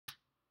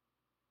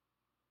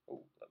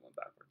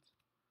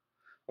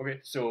Okay,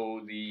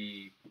 so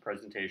the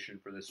presentation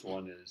for this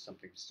one is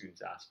something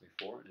students asked me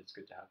for, and it's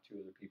good to have two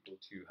other people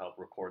to help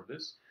record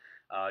this.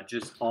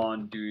 Just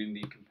on doing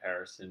the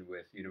comparison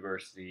with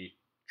university,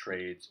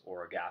 trades,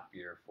 or a gap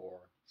year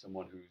for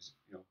someone who's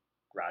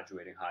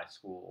graduating high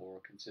school or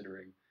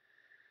considering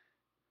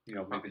maybe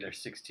Okay. they're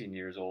 16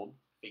 years old.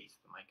 Face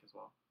the mic as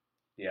well.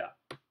 Yeah,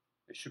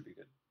 it should be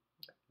good.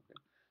 Okay.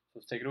 So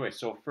let's take it away.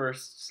 So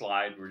first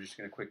slide, we're just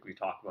going to quickly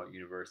talk about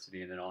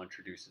university, and then I'll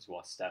introduce as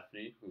well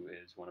Stephanie, who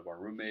is one of our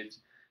roommates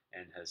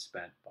and has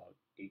spent about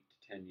 8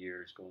 to 10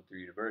 years going through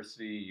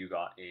university. You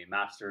got a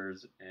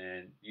master's,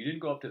 and you didn't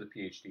go up to the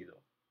PhD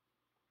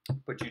though,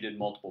 but you did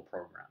multiple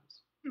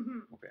programs.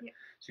 Okay, Yeah.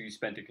 so you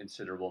spent a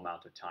considerable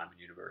amount of time in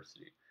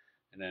university.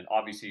 And then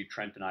obviously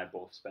Trent and I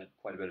both spent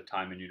quite a bit of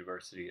time in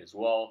university as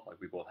well. Like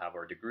we both have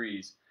our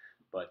degrees,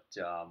 but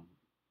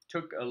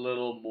took a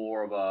little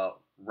more of a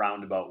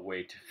roundabout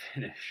way to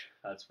finish.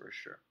 That's for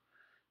sure.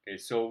 Okay,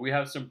 so we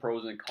have some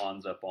pros and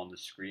cons up on the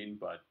screen,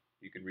 but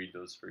you can read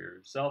those for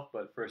yourself.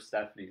 But first,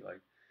 Stephanie,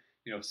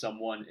 if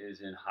someone is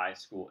in high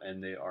school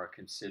and they are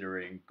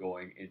considering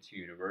going into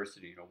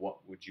university,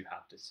 what would you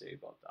have to say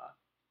about that?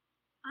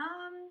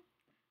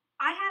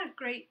 I had a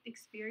great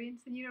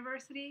experience in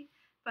university,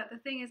 but the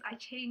thing is, I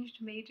changed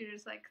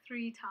majors like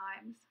 3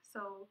 times.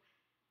 So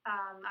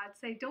I'd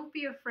say don't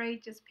be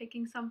afraid just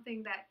picking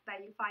something that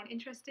you find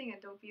interesting, and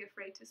don't be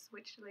afraid to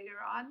switch later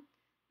on.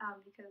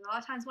 Because a lot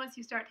of times, once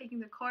you start taking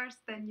the course,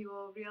 then you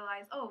will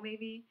realize, oh,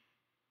 maybe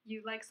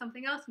you like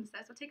something else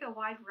instead. So take a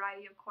wide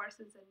variety of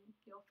courses, and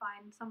you'll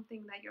find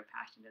something that you're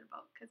passionate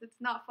about. Because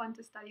it's not fun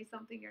to study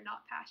something you're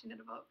not passionate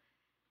about.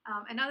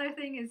 Another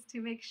thing is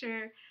to make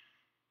sure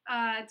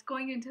it's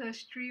going into a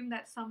stream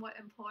that's somewhat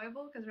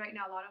employable, because right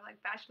now a lot of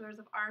like bachelors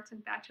of arts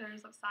and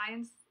bachelors of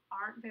science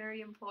aren't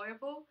very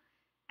employable,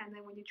 and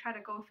then when you try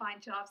to go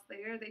find jobs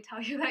later, they tell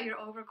you that you're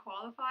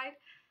overqualified,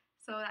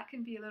 so that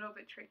can be a little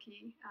bit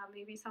tricky.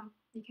 Maybe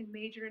you can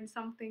major in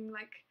something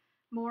like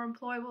more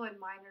employable and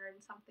minor in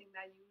something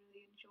that you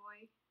really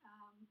enjoy.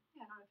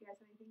 Yeah, I don't know if you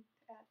guys have anything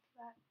to add to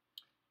that.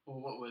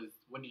 Well,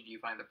 what did you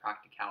find the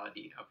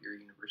practicality of your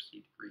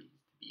university degrees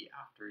to be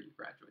after you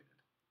graduated?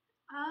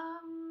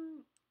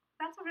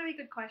 That's a really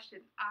good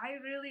question. I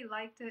really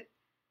liked it.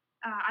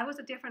 I was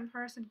a different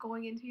person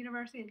going into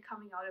university and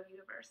coming out of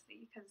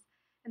university, because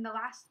in the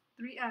last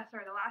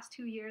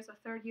 2 years, the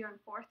third year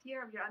and fourth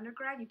year of your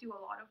undergrad, you do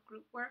a lot of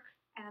group work,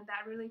 and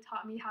that really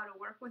taught me how to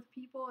work with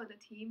people in a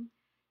team,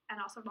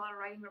 and also a lot of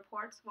writing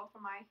reports. Well,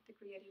 for my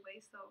degree anyway,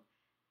 so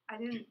I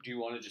didn't. Do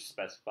you want to just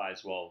specify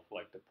as well,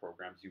 like the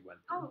programs you went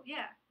through? Oh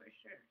yeah, for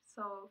sure.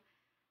 So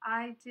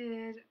I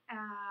did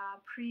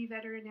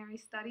pre-veterinary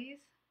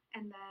studies,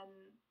 and then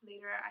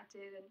later I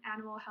did an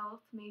animal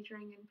health,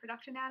 majoring in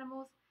production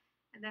animals,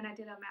 and then I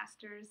did a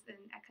master's in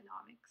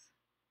economics.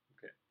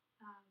 Okay.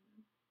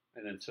 Um,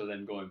 And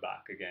then going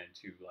back again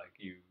to like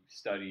you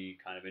study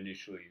kind of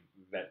initially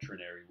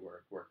veterinary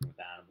work, working with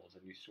animals,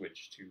 and you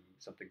switch to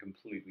something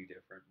completely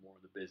different, more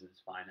in the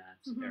business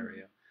finance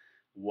area.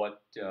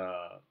 What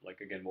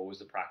what was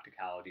the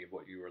practicality of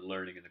what you were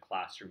learning in the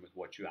classroom with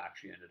what you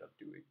actually ended up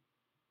doing?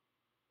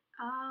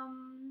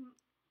 um,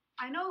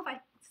 I know if I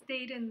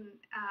stayed in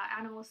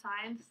animal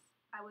science,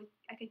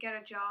 I could get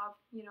a job,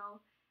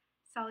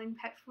 selling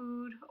pet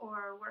food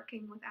or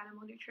working with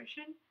animal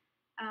nutrition.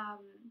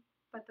 Um,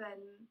 but then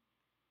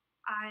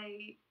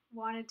I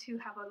wanted to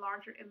have a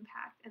larger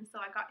impact, and so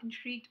I got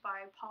intrigued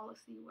by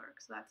policy work.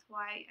 So that's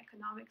why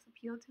economics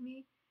appealed to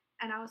me.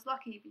 And I was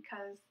lucky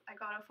because I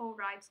got a full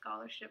ride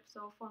scholarship.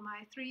 So for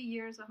my 3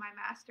 years of my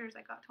master's,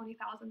 I got $20,000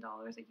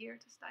 a year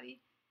to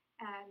study,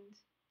 and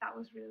that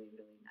was really,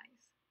 really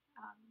nice.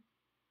 Um,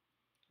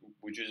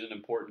 Which is an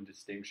important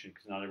distinction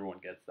because not everyone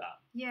gets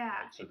that.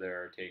 yeah, Right? So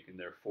they're taking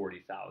their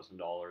 $40,000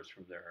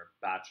 from their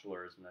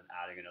bachelor's and then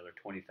adding another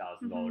 $20,000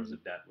 of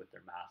debt with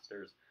their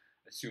master's,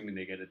 assuming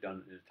they get it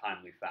done in a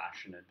timely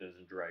fashion and it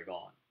doesn't drag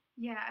on.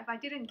 yeah. If I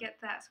didn't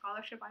get that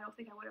scholarship, I don't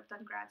think I would have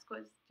done grad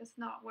school. It's just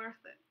not worth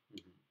it.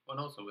 Mm-hmm. Well,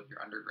 and also with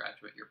your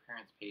undergraduate, your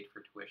parents paid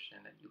for tuition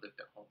and you lived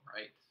at home,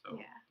 right? So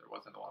Yeah. there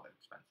wasn't a lot of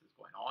expenses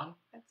going on.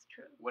 That's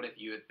true. What if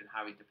you had been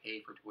having to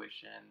pay for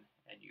tuition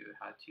and you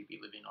had to be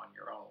living on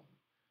your own?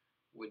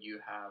 Would you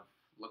have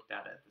looked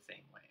at it the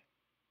same way?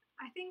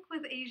 I think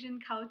with Asian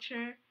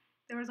culture,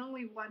 there was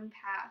only one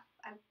path.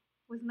 I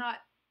was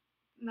not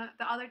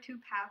the other two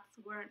paths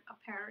weren't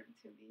apparent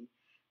to me.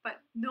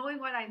 But knowing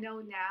what I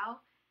know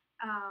now,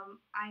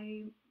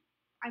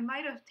 I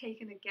might have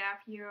taken a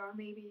gap year, or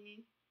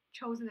maybe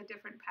chosen a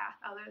different path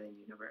other than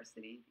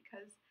university,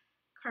 because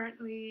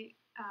currently,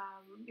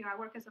 I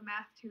work as a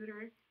math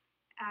tutor.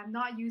 I'm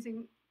not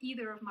using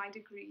either of my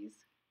degrees,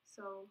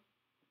 so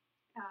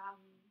um,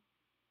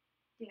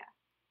 yeah.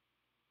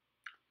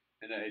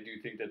 And I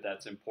do think that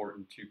that's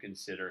important to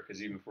consider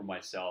because even for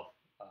myself,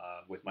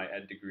 with my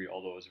ed degree,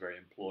 although it was very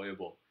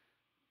employable,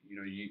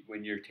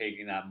 when you're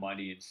taking that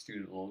money in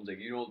student loans, like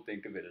you don't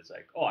think of it as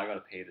like, oh, I got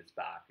to pay this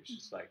back. It's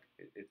just like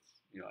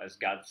it's as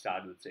God's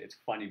dad would say, it's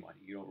funny money.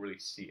 You don't really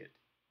see it,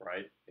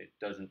 right? It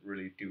doesn't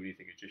really do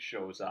anything. It just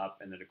shows up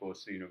and then it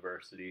goes to the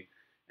university,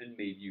 and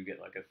maybe you get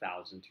like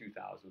 1,000,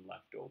 2,000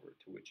 left over,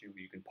 to which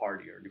you can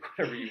party or do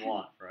whatever you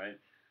want, right?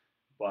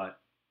 But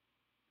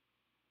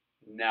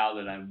now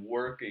that I'm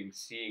working,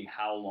 seeing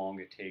how long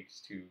it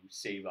takes to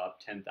save up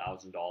 $10,000,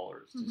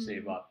 to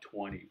save up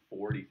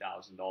 $40,000,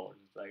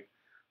 it's like,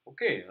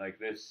 okay, like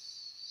this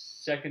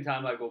second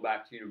time I go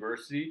back to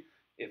university,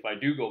 if I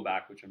do go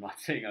back, which I'm not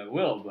saying I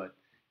will, but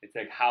it's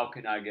like, how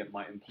can I get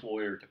my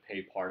employer to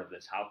pay part of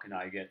this? How can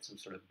I get some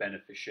sort of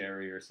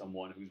beneficiary or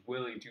someone who's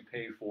willing to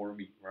pay for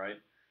me,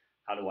 right?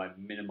 How do I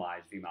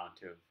minimize the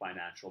amount of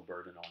financial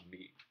burden on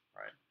me,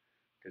 right?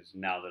 Because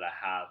now that I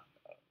have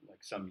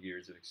like some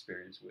years of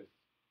experience with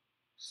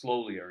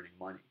slowly earning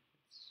money,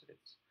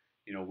 it's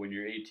when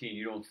you're 18,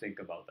 you don't think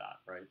about that,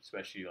 right?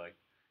 Especially like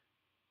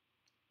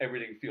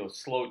everything feels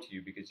slow to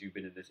you because you've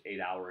been in this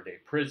 8-hour a day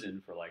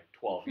prison for like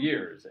 12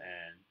 years,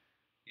 and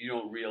you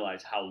don't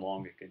realize how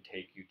long it can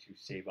take you to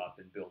save up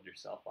and build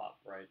yourself up,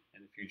 right?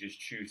 And if you just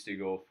choose to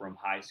go from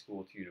high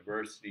school to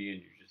university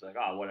and you're just like,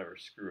 oh, whatever,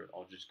 screw it,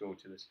 I'll just go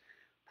to this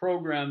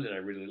program that I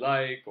really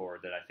like or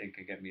that I think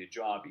can get me a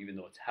job, even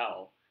though it's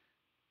hell,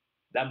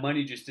 that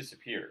money just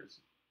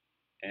disappears.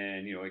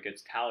 And, it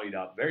gets tallied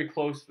up very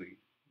closely,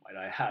 might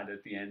I add,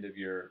 at the end of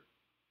your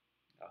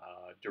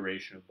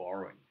duration of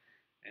borrowing.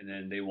 And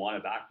then they want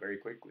it back very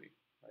quickly,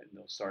 right? And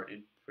they'll start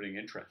putting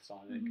interest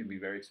on it. It can be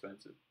very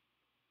expensive.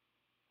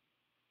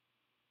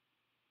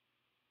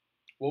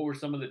 What were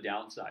some of the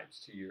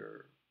downsides to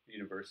your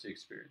university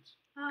experience?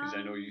 Because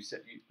I know you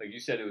said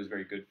it was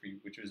very good for you,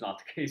 which was not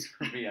the case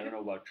for me. I don't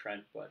know about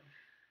Trent, but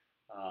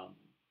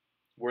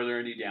were there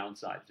any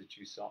downsides that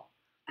you saw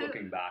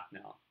looking back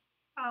now?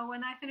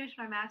 When I finished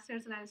my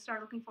master's and I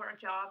started looking for a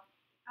job,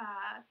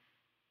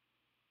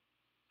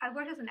 I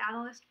worked as an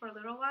analyst for a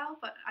little while,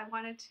 but I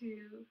wanted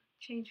to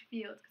change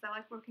fields because I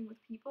like working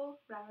with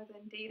people rather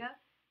than data.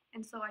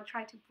 And so I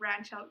tried to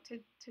branch out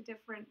to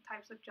different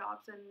types of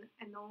jobs,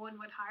 and no one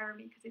would hire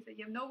me because they said,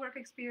 you have no work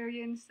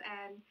experience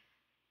and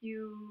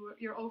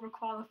you're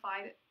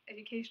overqualified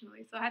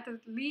educationally. So I had to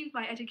leave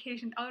my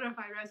education out of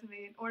my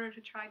resume in order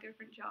to try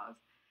different jobs.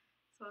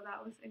 So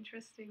that was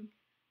interesting.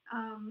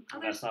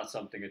 That's not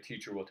something a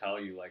teacher will tell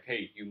you, like,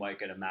 hey, you might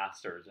get a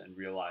master's and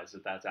realize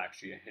that that's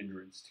actually a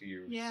hindrance to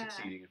you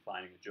succeeding and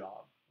finding a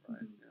job, right?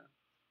 Yeah.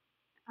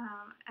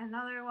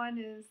 Another one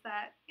is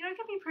that, it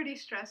can be pretty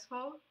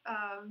stressful.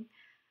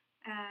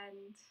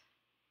 And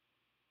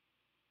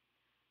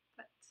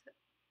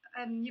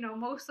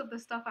most of the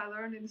stuff I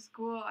learned in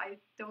school I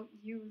don't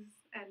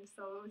use. And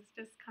so it's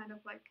just kind of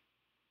like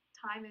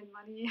time and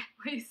money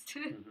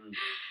wasted.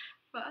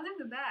 But other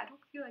than that, I don't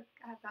feel like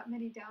I have that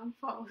many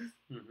downfalls.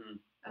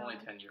 Only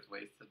 10 years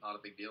wasted, not a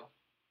big deal.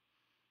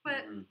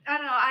 But I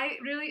don't know, I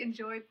really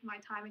enjoyed my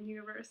time in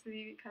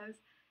university because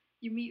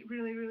you meet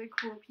really, really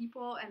cool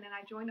people. And then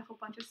I joined a whole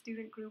bunch of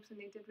student groups and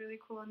they did really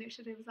cool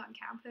initiatives on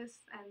campus.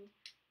 And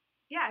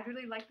yeah, I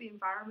really liked the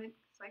environment.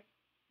 It's like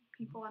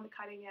people on the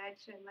cutting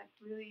edge and like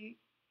really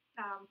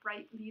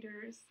bright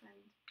leaders. And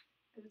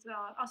it was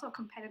also a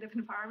competitive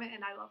environment,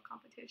 and I love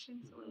competition,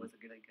 so it was a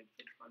really good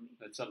fit for me.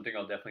 That's something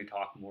I'll definitely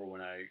talk more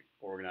when I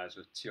organize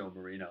with Tio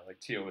Marino.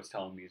 Like Tio was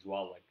telling me as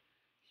well, like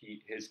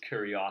his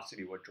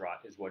curiosity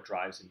is what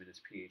drives him in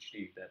his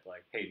PhD. That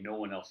like, hey, no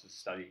one else is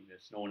studying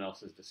this, no one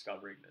else is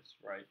discovering this,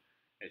 right?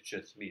 It's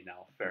just me.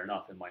 Now, fair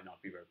enough, it might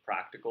not be very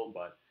practical,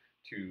 but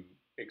to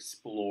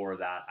explore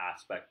that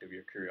aspect of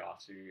your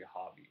curiosity or your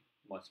hobby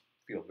must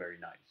feel very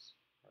nice,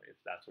 right? If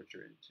that's what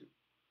you're into.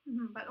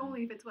 But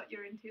only if it's what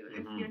you're into.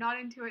 If you're not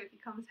into it, it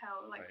becomes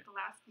hell, like the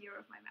last year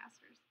of my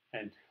master's.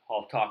 And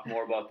I'll talk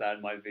more about that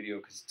in my video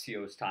because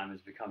Tio's time is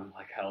becoming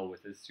like hell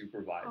with his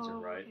supervisor,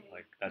 right? Okay.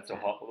 Like that's a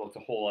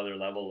whole other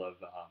level of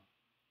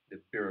the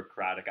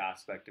bureaucratic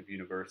aspect of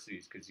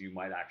universities, because you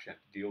might actually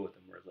have to deal with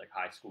them, whereas like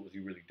high schools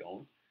you really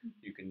don't.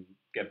 You can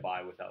get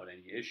by without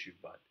any issue.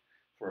 But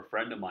for a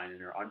friend of mine in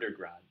her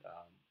undergrad,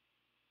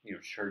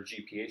 her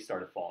GPA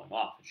started falling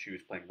off, and she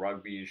was playing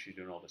rugby and she's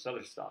doing all this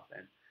other stuff,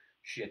 and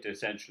she had to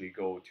essentially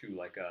go to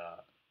like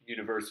a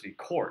university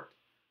court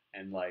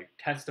and like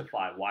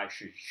testify why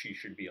she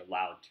should be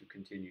allowed to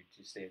continue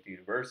to stay at the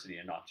university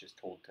and not just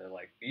told to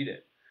like beat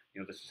it.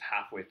 This is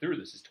halfway through.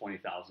 This is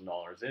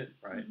 $20,000 in,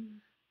 right?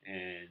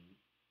 And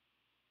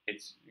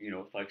it's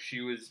like she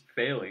was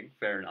failing,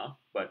 fair enough,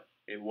 but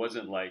it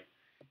wasn't like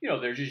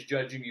they're just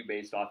judging you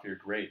based off your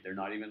grade. They're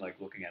not even like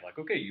looking at like,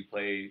 okay, you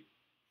play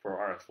for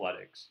our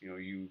athletics,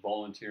 you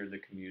volunteer in the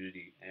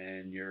community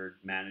and you're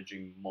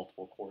managing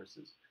multiple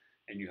courses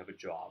and you have a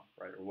job,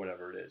 right, or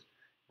whatever it is,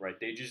 right?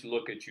 They just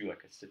look at you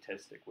like a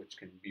statistic, which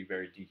can be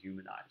very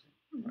dehumanizing,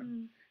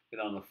 right? But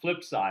on the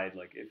flip side,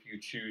 like if you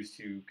choose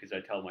to, because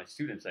I tell my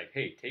students like,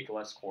 hey, take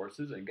less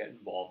courses and get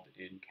involved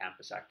in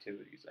campus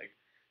activities, like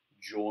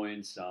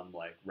join some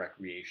like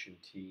recreation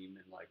team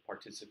and like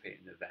participate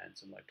in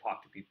events and like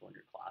talk to people in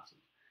your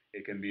classes.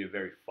 It can be a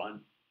very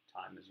fun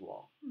time as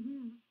well.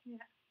 Yeah.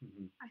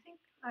 I think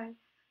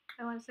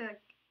I want to say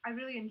like, I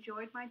really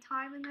enjoyed my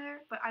time in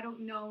there, but I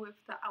don't know if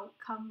the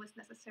outcome was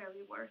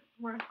necessarily worth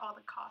all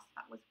the cost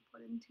that was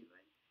put into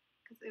it,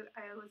 because it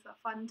was a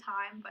fun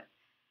time, but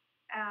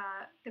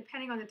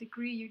depending on the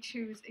degree you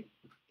choose,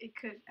 it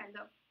could end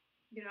up,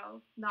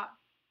 not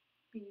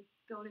be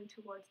building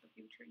towards the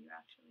future you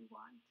actually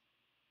want.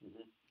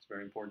 It's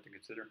very important to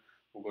consider.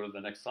 We'll go to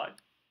the next slide.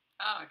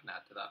 I can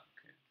add to that.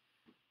 Okay.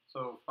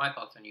 So my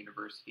thoughts on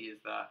university is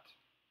that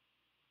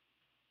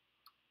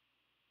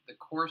the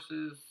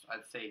courses,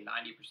 I'd say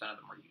 90% of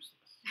them are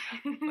useless.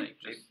 Like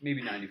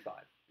maybe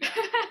 95.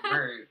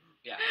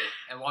 Yeah,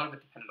 and a lot of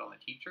it depended on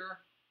the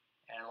teacher,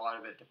 and a lot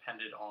of it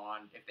depended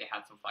on if they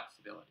had some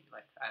flexibility.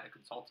 Like I had a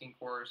consulting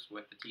course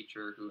with the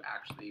teacher who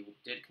actually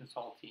did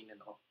consulting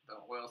in the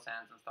oil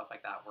sands and stuff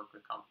like that, worked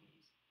with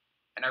companies,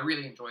 and I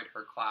really enjoyed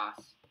her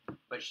class.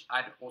 But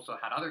I'd also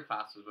had other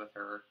classes with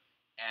her,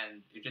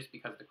 and just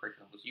because the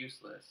curriculum was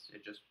useless,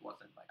 it just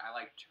wasn't like I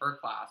liked her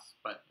class,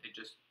 but it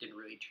just didn't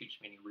really teach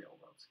me any real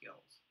world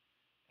skills.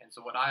 And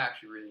so what I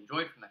actually really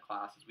enjoyed from the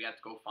class is we had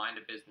to go find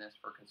a business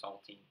for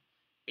consulting,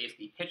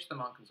 basically pitch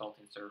them on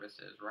consulting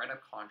services, write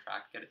a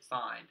contract, get it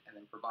signed, and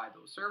then provide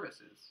those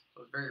services.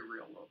 So it's very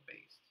real world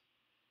based.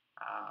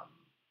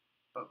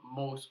 But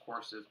most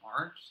courses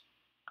aren't.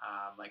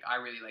 Like I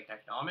really liked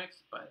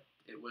economics, but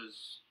it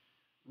was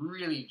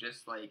really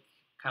just like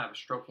kind of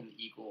stroking the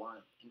ego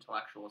on the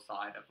intellectual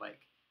side of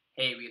like,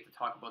 hey, we have to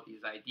talk about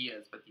these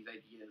ideas, but these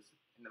ideas,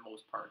 in the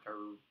most part,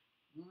 are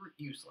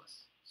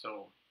useless.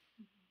 So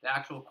the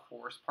actual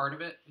course part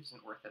of it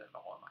isn't worth it at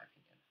all, in my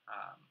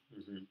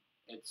opinion.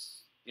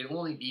 It'll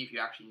only be if you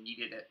actually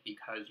needed it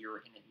because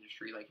you're in an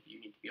industry, like if you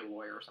need to be a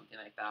lawyer or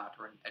something like that,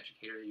 or an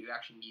educator, you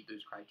actually need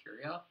those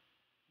criteria.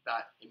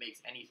 That it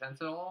makes any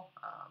sense at all.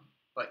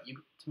 But to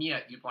me,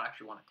 you'd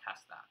actually want to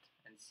test that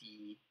and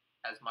see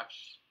as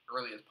much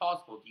early as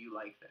possible. Do you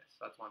like this?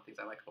 That's one of the things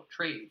I like about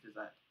trades is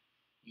that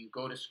you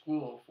go to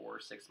school for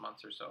 6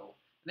 months or so,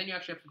 and then you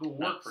actually have to go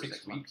work for 6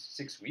 weeks. months.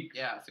 6 weeks.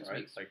 Yeah, 6 right?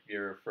 weeks. Like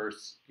your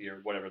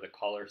whatever the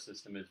collar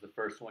system is, the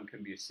first one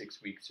can be a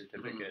 6-week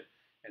certificate,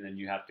 and then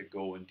you have to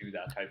go and do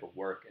that type of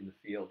work in the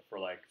field for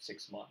like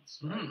 6 months.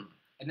 Right?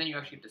 And then you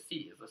actually have to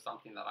see, is this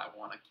something that I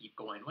want to keep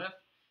going with?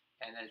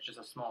 And then it's just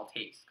a small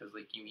taste, because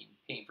like you mean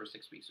paying for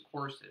 6 weeks of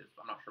courses,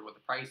 I'm not sure what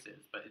the price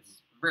is, but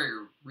it's very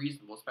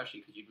reasonable, especially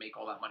because you'd make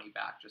all that money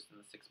back just in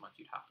the 6 months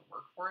you'd have to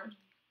work for it.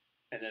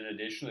 And then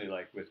additionally,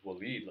 like with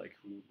Waleed, like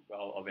who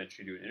I'll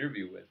eventually do an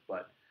interview with,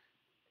 but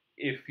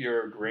if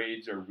your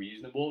grades are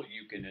reasonable,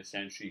 you can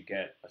essentially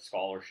get a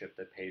scholarship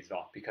that pays it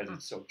off because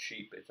it's so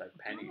cheap. It's like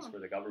pennies for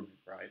the government,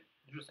 right?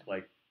 Interesting.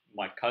 Like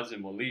my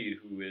cousin Waleed,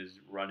 who is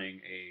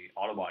running a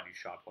auto body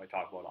shop, who I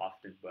talk about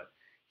often, but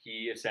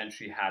he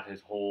essentially had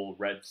his whole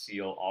Red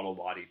Seal auto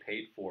body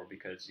paid for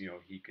because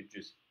he could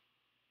just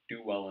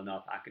do well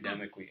enough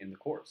academically in the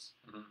course,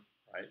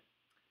 right?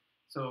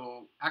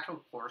 So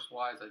actual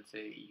course-wise, I'd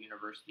say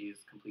university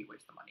is a complete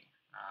waste of money.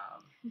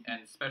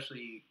 And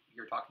especially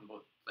you're talking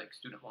about like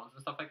student loans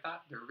and stuff like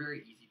that. They're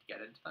very easy to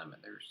get into them,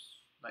 and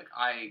there's like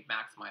I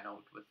max mine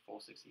out with full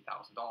 $60,000.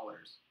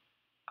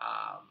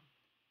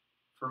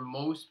 For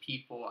most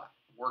people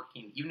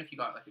working, even if you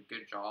got like a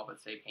good job,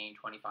 let's say paying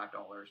 $25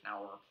 an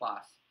hour or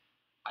plus,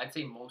 I'd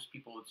say most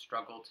people would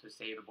struggle to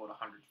save about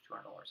 $100 to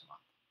 $200 a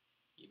month.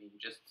 I mean,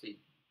 just to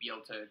be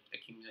able to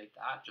accumulate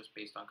that just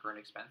based on current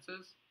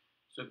expenses.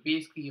 So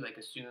basically, like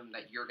assume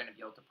that you're going to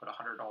be able to put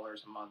 $100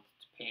 a month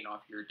to paying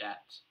off your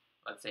debt,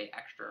 let's say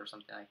extra or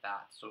something like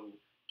that. So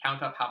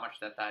count up how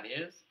much that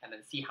is, and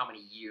then see how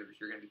many years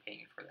you're going to be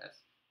paying for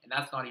this. And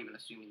that's not even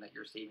assuming that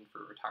you're saving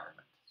for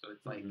retirement. So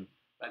it's like,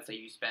 let's say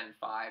you spend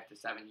 5 to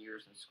 7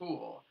 years in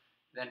school,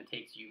 then it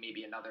takes you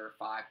maybe another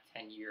 5 to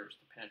 10 years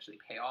to potentially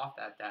pay off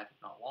that debt, if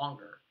not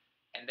longer.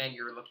 And then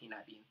you're looking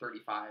at being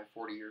 35,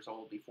 40 years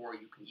old before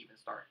you can even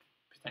start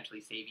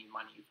potentially saving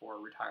money for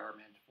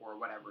retirement or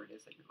whatever it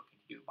is that you're looking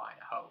to do, buying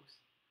a house.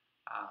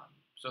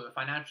 So the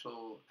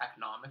financial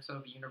economics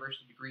of a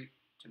university degree,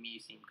 to me,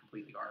 seem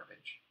completely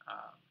garbage.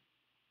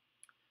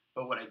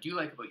 But what I do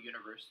like about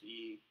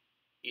university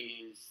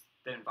is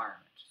the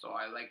environment. So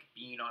I like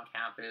being on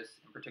campus.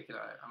 In particular,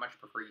 I much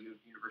prefer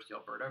University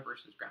of Alberta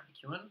versus Grant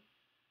MacEwan.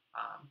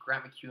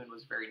 Grant MacEwan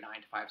was a very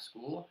 9-to-5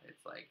 school.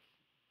 It's like,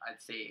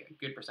 I'd say a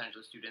good percentage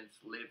of the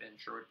students live in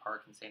Sherwood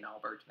Park in St.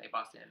 Albert, and they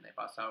bus in, they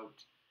bus out.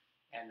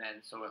 And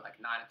then so at like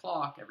 9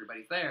 o'clock,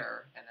 everybody's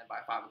there. And then by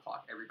 5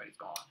 o'clock, everybody's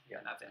gone.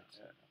 And that's it.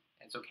 Yeah.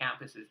 And so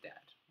campus is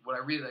dead. What I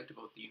really liked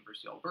about the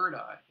University of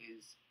Alberta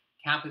is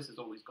campus is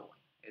always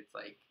going. It's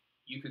like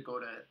you could go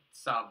to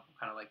sub,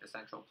 kind of like the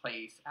central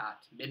place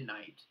at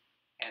midnight,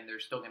 and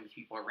there's still going to be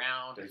people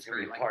around. There's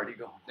going to be a party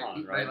going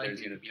on, right? There's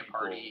going to be a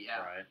party,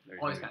 yeah. Right? There's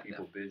going to be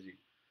people busy.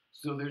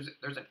 So there's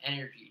an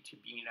energy to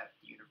being at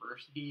the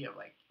university of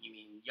like, you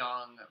mean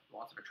young,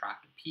 lots of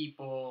attractive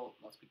people,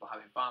 lots of people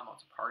having fun,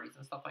 lots of parties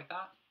and stuff like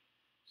that.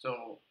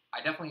 So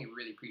I definitely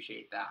really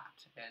appreciate that.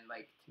 And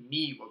like, to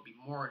me, what would be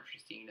more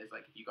interesting is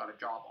like if you got a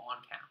job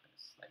on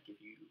campus, like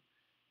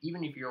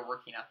even if you're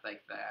working at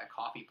like the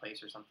coffee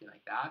place or something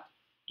like that,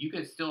 you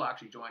could still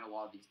actually join a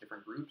lot of these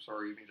different groups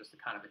or even just to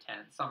kind of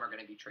attend. Some are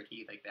going to be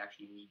tricky, like they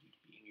actually need you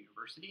to be in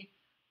university.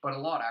 But a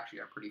lot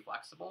actually are pretty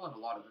flexible, and a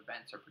lot of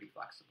events are pretty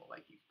flexible.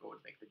 Like you go to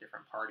like the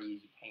different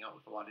parties, you hang out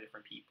with a lot of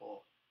different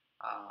people,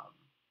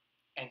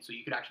 and so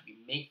you could actually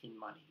be making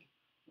money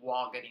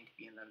while getting to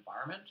be in the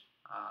environment.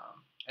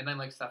 And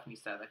then, like Stephanie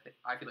said,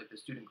 I feel like the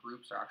student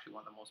groups are actually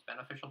one of the most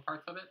beneficial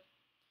parts of it.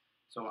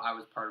 So I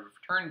was part of a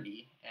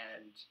fraternity,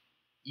 and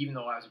even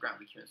though I was a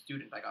Grant MacEwan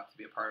student, I got to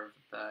be a part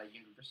of the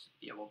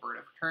University of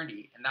Alberta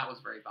fraternity, and that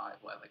was very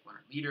valuable. I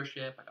learned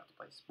leadership, I got to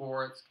play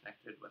sports,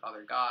 connected with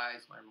other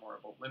guys, learned more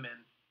about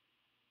women.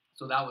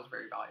 So that was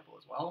very valuable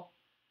as well.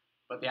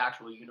 But the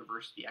actual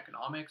university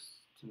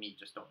economics, to me,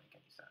 just don't make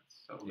any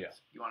sense. So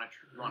you want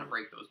to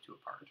break those two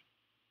apart.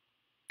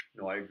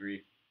 No, I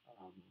agree.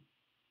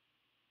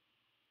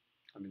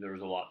 I mean, there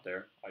was a lot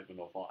there. I don't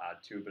know if I'll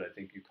add to it, but I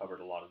think you covered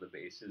a lot of the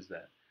bases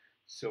that,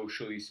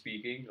 socially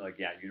speaking, like,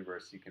 yeah,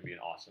 university can be an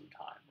awesome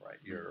time, right?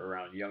 You're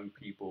around young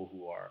people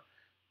who are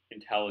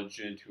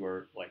intelligent, who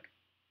are, like,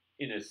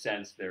 in a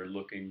sense, they're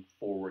looking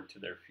forward to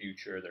their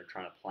future. They're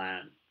trying to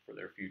plan for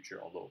their future,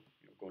 although,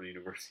 going to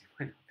university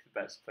might not be the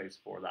best place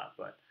for that.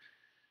 But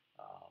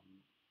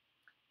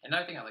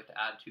another thing I'd like to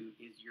add to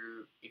is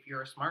if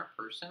you're a smart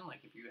person,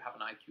 like if you have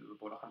an IQ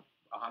of about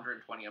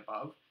 120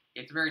 above,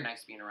 it's very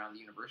nice being around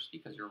the university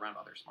because you're around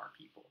other smart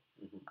people.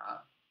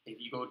 If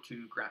you go to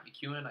Grant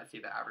MacEwan, I'd say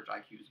the average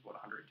IQ is about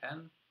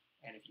 110,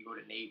 and if you go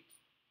to NAIT,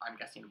 I'm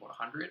guessing about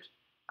 100.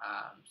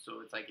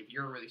 So it's like if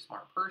you're a really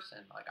smart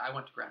person, like I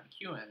went to Grant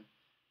MacEwan,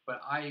 but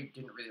I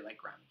didn't really like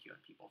Grant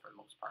MacEwan people for the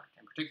most part,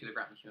 and particularly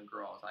Grant MacEwan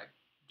girls, I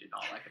did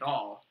not like at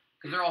all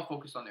because they're all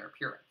focused on their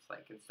appearance.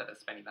 Like instead of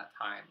spending that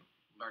time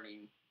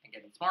learning and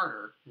getting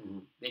smarter,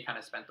 they kind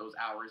of spent those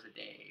hours a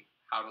day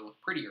how to look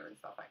prettier and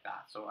stuff like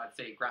that. So I'd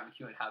say Grant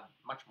MacEwan had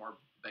much more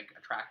like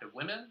attractive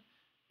women,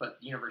 but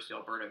the University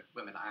of Alberta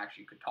women I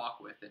actually could talk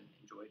with and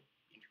enjoyed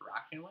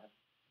interacting with.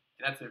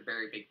 And that's a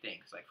very big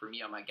thing. Because like for me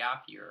on my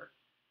gap year,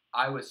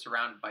 I was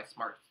surrounded by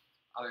smart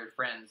other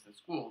friends in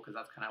school because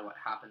that's kind of what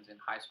happens in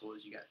high school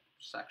is you get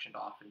sectioned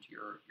off into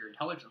your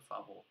intelligence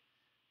level.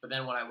 But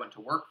then when I went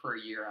to work for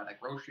a year at a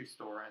grocery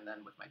store and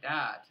then with my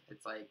dad,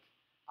 it's like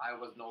I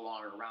was no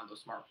longer around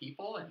those smart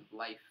people and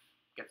life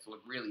gets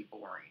really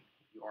boring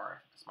if you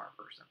are a smart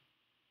person.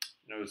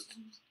 I was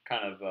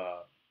kind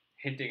of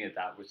hinting at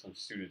that with some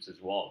students as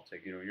well. It's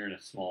like, you're in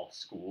a small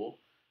school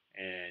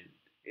and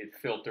it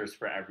filters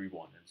for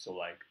everyone. And so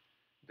like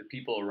the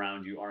people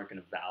around you aren't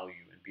going to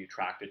value and be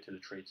attracted to the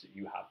traits that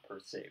you have per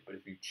se. But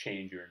if you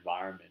change your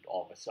environment,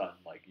 all of a sudden,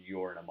 like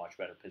you're in a much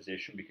better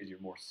position because you're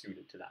more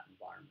suited to that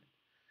environment.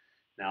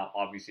 Now,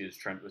 obviously, as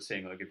Trent was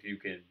saying, like if you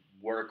can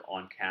work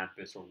on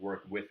campus or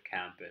work with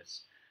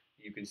campus,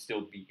 you can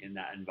still be in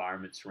that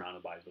environment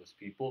surrounded by those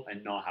people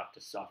and not have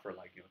to suffer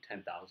like,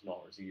 $10,000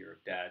 a year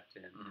of debt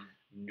and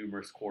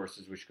numerous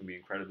courses, which can be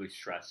incredibly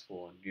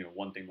stressful. And,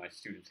 one thing my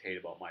students hate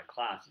about my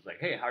class is like,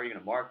 hey, how are you going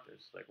to mark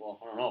this? Like, well,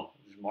 I don't know,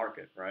 just mark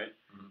it, right?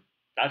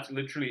 That's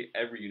literally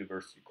every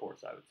university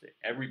course, I would say.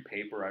 Every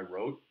paper I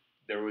wrote,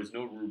 there was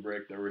no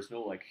rubric. There was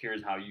no like,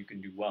 here's how you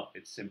can do well.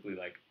 It's simply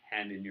like,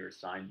 hand in your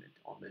assignment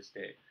on this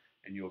day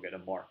and you'll get a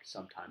mark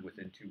sometime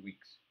within 2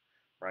 weeks,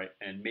 right?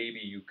 And maybe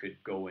you could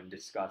go and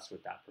discuss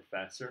with that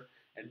professor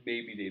and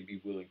maybe they'd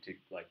be willing to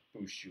like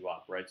boost you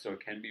up, right? So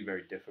it can be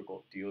very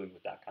difficult dealing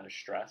with that kind of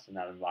stress in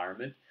that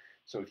environment.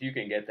 So if you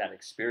can get that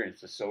experience,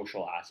 the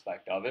social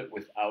aspect of it,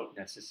 without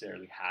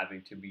necessarily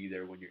having to be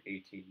there when you're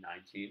 18,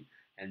 19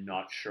 and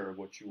not sure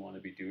what you want to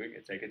be doing,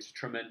 it's like it's a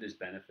tremendous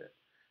benefit.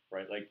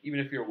 Right, like even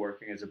if you're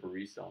working as a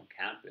barista on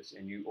campus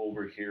and you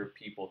overhear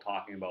people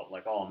talking about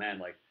like, oh man,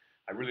 like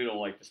I really don't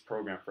like this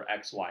program for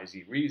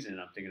XYZ reason,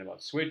 and I'm thinking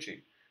about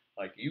switching.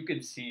 Like you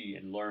can see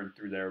and learn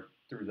through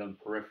them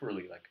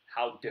peripherally, like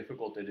how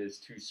difficult it is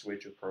to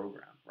switch a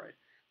program. Right,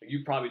 like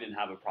you probably didn't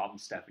have a problem,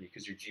 Stephanie,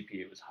 because your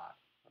GPA was high.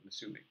 I'm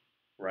assuming,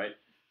 right?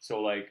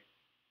 So like,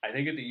 I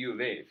think at the U of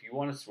A, if you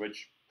want to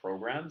switch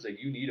programs, like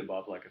you need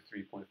above like a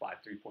 3.5,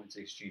 3.6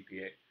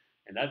 GPA,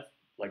 and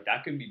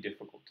that can be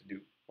difficult to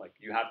do. Like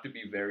you have to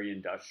be very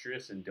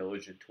industrious and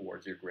diligent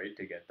towards your grade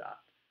to get that,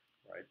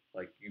 right?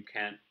 Like you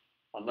can't,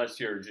 unless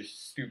you're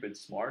just stupid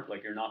smart,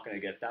 like you're not going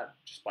to get that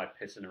just by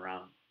pissing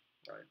around,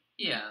 right?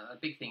 Yeah, a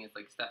big thing is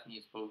like Stephanie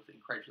is both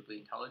incredibly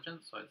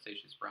intelligent, so I'd say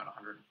she's around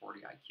 140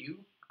 IQ,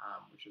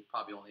 which is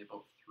probably only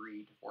about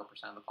 3 to 4%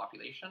 of the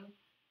population,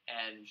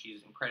 and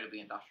she's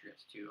incredibly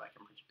industrious too. Like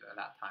in particular at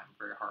that time,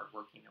 very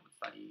hardworking and would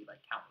study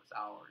like countless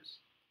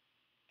hours.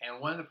 And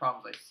one of the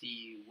problems I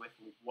see with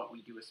what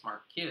we do with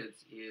smart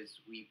kids is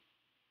we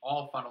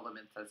all funnel them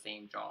into the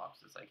same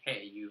jobs. It's like,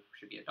 hey, you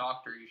should be a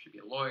doctor, you should be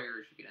a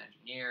lawyer, you should be an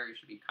engineer, you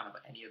should be kind of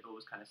any of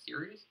those kind of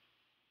series.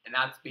 And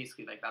that's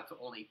basically like, that's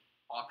the only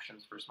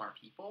options for smart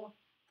people.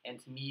 And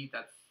to me,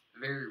 that's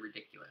very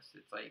ridiculous.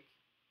 It's like,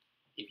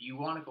 if you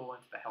want to go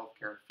into the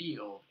healthcare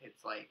field,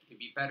 it's like, it'd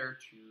be better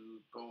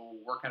to go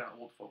work at an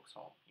old folks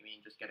home. You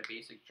mean just get a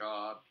basic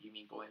job? You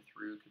mean going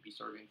through, could be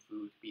serving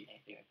food, could be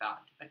anything like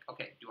that. Like,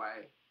 okay,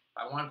 if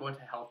I want to go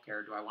into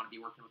healthcare, do I want to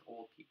be working with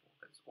old people?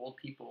 Because old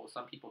people,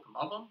 some people can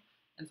love them,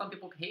 and some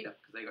people can hate them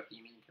because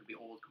could be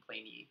old,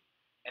 complainy.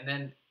 And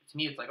then to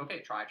me, it's like,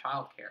 okay, try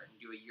childcare and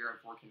do a year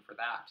of working for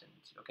that. And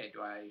okay, do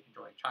I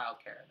enjoy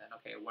childcare? And then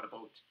okay, what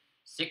about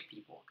sick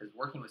people, because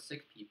working with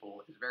sick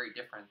people is very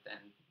different than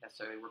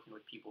necessarily working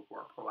with people who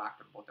are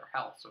proactive about their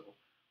health. So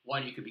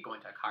one, you could be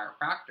going to a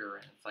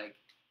chiropractor, and it's like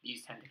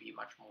these tend to be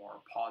much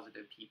more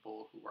positive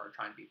people who are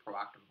trying to be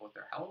proactive about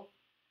their health.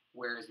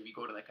 Whereas if you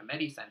go to like a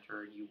Medi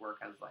Center and you work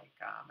as like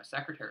a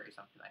secretary or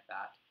something like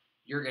that,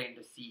 you're getting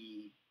to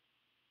see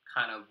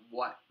kind of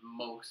what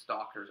most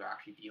doctors are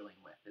actually dealing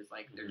with. Is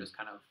like they're just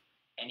kind of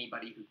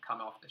anybody who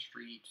come off the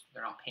street.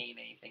 They're not paying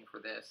anything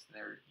for this. And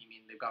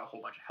they've got a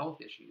whole bunch of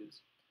health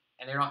issues,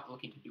 and they're not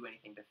looking to do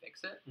anything to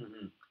fix it.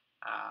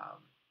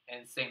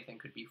 And same thing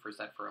could be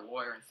said for a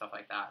lawyer and stuff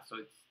like that. So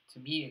it's, to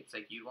me, it's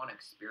like you want to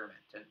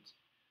experiment and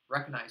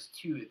recognize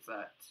too. It's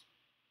that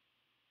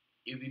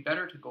it would be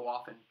better to go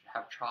off and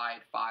have tried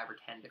 5 or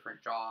 10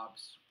 different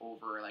jobs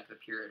over like the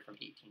period from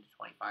 18 to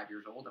 25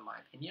 years old, in my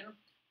opinion,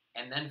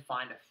 and then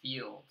find a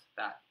field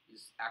that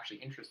is actually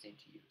interesting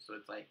to you. So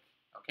it's like,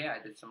 okay,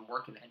 I did some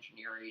work in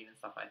engineering and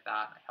stuff like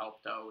that, and I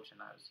helped out,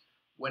 and I was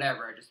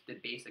whatever. I just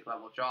did basic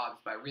level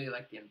jobs, but I really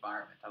liked the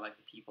environment. I liked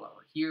the people that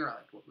were here.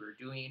 I liked what we were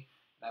doing,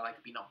 and I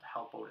liked being able to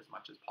help out as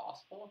much as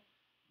possible.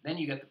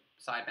 Then you get the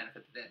side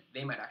benefit that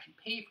they might actually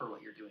pay for what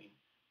you're doing,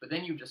 but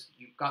then you've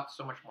got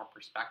so much more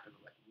perspective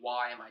of like,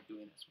 why am I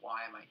doing this?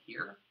 Why am I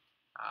here?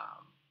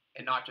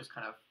 And not just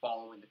kind of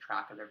following the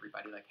track of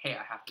everybody. Like, hey,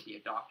 I have to be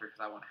a doctor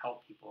because I want to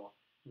help people.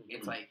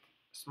 It's like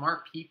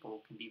smart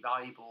people can be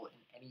valuable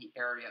in any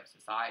area of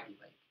society.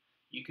 Like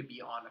you could be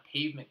on a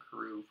pavement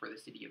crew for the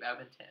city of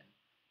Edmonton,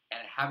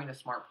 and having a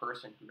smart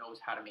person who knows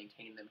how to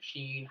maintain the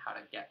machine, how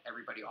to get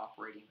everybody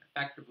operating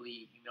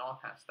effectively, all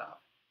that kind of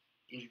stuff,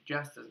 is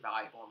just as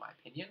valuable in my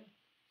opinion.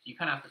 So you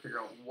kind of have to figure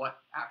out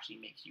what actually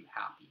makes you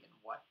happy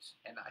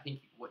and I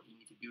think what you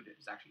need to do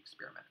is actually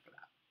experiment for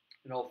that.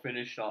 And I'll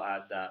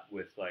add that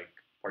with like,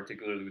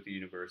 particularly with the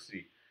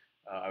university.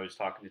 I was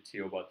talking to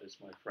Tio about this,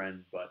 my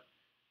friend, but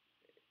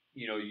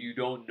you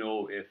don't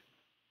know if,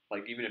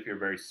 like, even if you're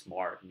very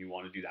smart and you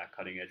want to do that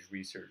cutting edge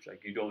research,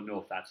 like you don't know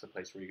if that's the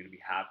place where you're going to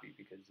be happy,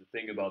 because the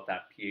thing about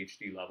that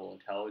PhD level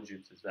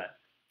intelligence is that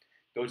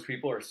those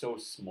people are so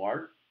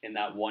smart in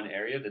that one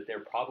area that they're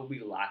probably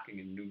lacking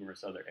in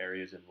numerous other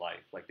areas in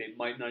life. Like they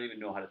might not even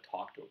know how to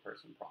talk to a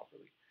person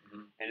properly.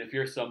 And if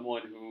you're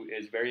someone who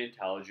is very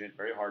intelligent,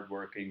 very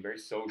hardworking, very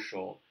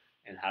social,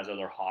 and has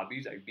other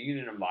hobbies, like being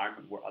in an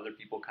environment where other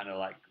people kind of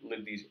like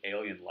live these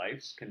alien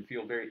lives can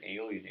feel very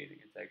alienating.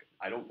 It's like,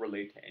 I don't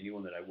relate to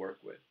anyone that I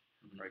work with,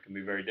 right? It can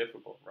be very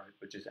difficult, right?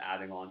 But just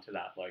adding on to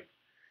that, like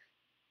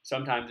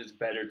sometimes it's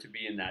better to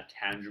be in that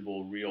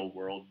tangible, real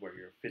world where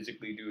you're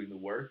physically doing the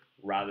work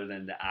rather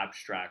than the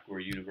abstract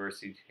where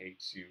university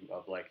takes you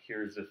of like,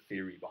 here's the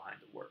theory behind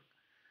the work.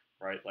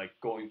 Right, like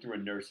going through a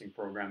nursing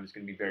program is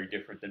going to be very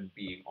different than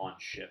being on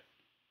shift.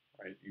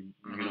 Right,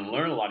 you're going to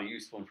learn a lot of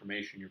useful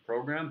information in your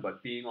program,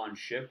 but being on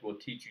shift will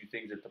teach you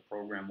things that the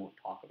program won't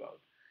talk about.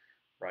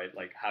 Right,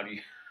 like how do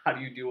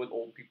you deal with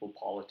old people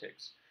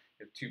politics?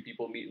 If two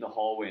people meet in the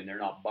hallway and they're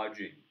not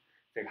budging,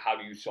 like how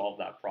do you solve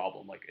that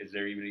problem? Like, is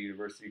there even a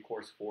university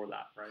course for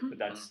that? Right, but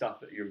that's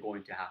stuff that you're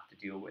going to have to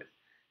deal with.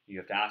 You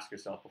have to ask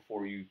yourself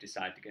before you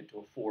decide to get into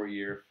a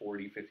 4-year,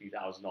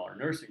 $40,000-$50,000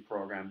 nursing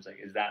program. It's like,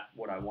 is that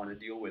what I want to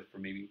deal with for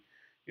maybe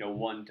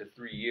 1 to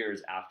 3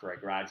 years after I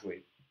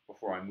graduate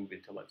before I move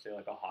into, let's say,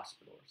 like a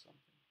hospital or something?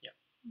 Yeah.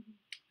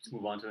 Let's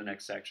move on to the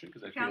next section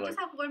because I feel I'll like just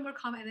have one more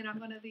comment and then I'm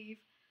going to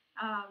leave.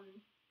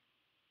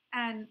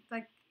 And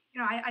like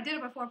I did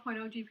have a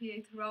 4.0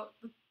 GPA throughout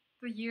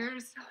the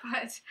years,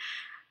 but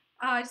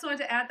I just wanted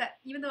to add that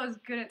even though I was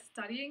good at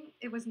studying,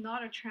 it was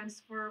not a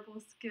transferable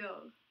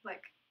skill.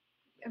 Like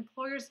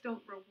employers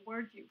don't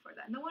reward you for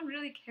that. No one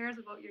really cares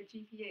about your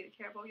GPA. They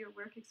care about your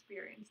work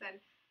experience. And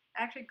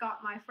I actually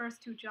got my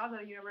first 2 jobs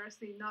at a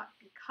university not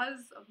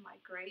because of my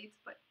grades,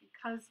 but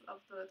because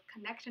of the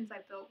connections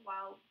I built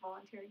while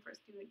volunteering for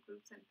student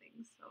groups and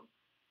things. So,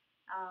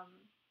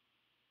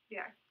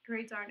 yeah,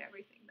 grades aren't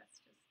everything.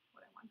 That's just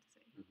what I wanted to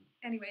say.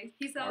 Anyway,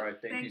 peace out. All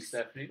right, thank you, Thanks.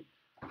 Stephanie.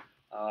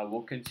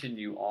 We'll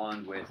continue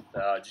on with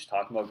just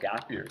talking about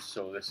gap years.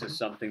 So this is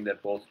something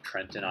that both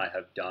Trent and I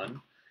have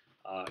done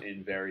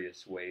in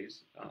various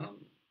ways. I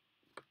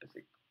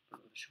think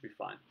it should be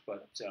fine.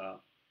 But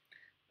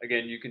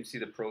again, you can see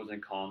the pros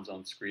and cons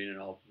on screen, and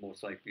I'll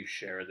most likely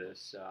share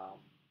this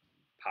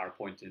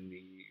PowerPoint in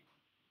the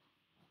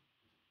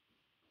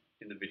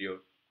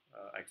video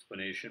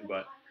explanation.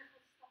 But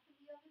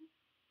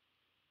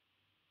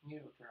You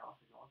can turn it off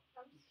if you want.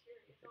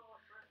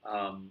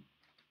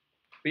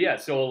 but yeah,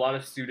 so a lot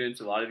of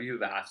you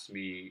have asked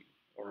me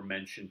or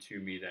mentioned to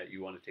me that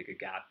you want to take a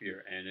gap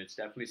year, and it's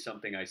definitely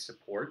something I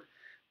support.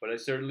 But I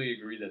certainly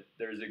agree that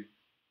there's a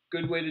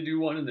good way to do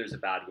one and there's a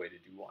bad way to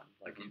do one.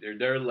 Like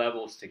there are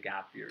levels to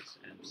gap years,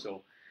 and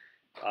so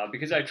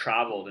because I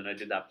traveled and I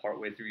did that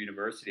partway through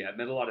university, I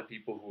met a lot of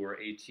people who were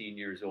 18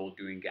 years old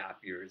doing gap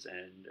years,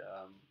 and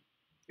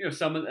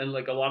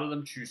like a lot of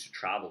them choose to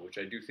travel, which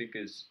I do think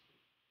is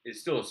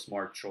still a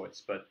smart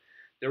choice. But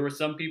there were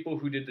some people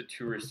who did the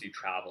touristy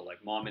travel,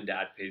 like mom and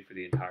dad paid for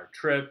the entire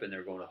trip, and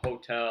they're going to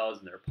hotels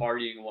and they're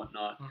partying and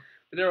whatnot.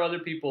 But there are other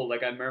people,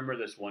 like I remember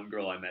this one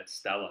girl I met,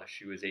 Stella.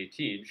 She was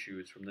 18. She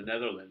was from the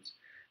Netherlands.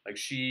 Like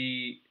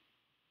she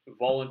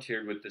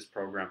volunteered with this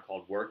program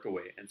called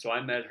Workaway, and so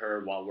I met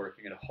her while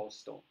working at a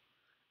hostel.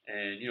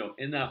 And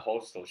in that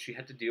hostel, she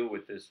had to deal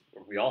with this,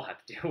 or we all had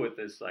to deal with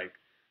this, like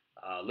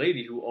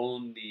lady who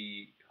owned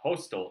the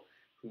hostel,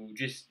 who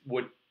just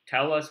would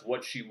tell us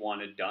what she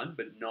wanted done,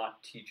 but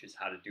not teach us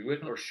how to do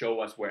it or show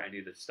us where any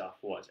of the stuff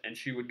was. And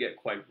she would get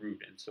quite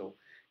rude. And so,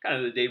 kind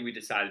of the day we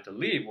decided to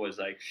leave was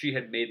like she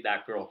had made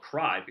that girl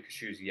cry because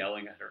she was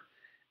yelling at her.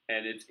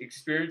 And it's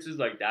experiences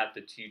like that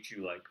that teach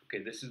you, like,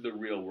 okay, this is the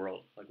real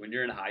world. Like when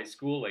you're in high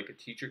school, like a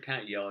teacher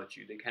can't yell at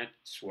you, they can't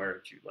swear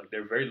at you. Like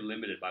they're very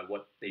limited by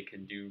what they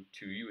can do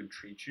to you and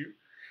treat you.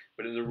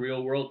 But in the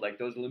real world, like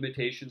those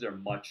limitations are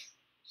much,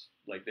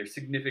 like they're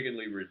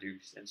significantly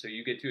reduced. And so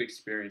you get to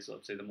experience,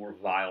 let's say, the more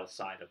vile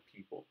side of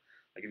people.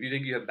 Like if you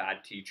think you have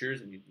bad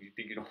teachers and you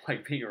think you don't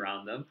like being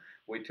around them,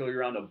 wait till you're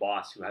around a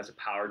boss who has a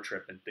power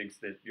trip and thinks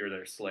that you're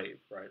their slave,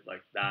 right?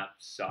 Like that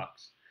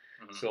sucks.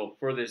 So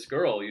for this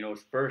girl,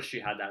 first she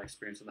had that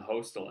experience in the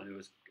hostel,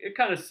 and it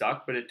kind of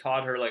sucked, but it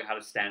taught her like how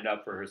to stand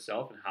up for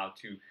herself and how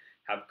to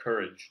have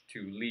courage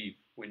to leave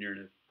when you're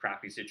in a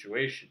crappy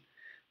situation.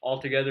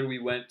 Altogether, we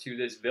went to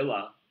this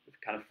villa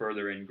kind of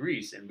further in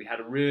Greece, and we had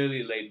a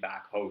really laid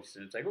back host,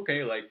 and it's like,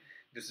 okay, like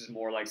this is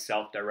more like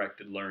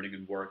self-directed learning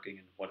and working,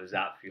 and what does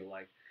that feel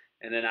like?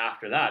 And then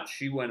after that,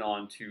 she went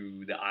on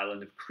to the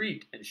island of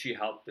Crete, and she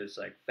helped this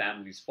like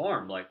family's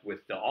farm, like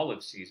with the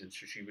olive season.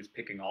 So she was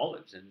picking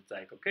olives, and it's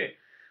like, okay,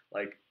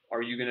 like,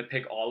 are you gonna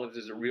pick olives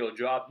as a real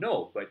job?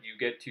 No, but you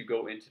get to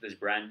go into this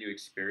brand new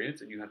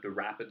experience, and you have to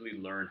rapidly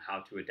learn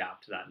how to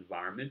adapt to that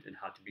environment and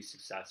how to be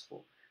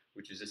successful,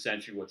 which is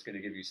essentially what's going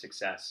to give you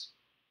success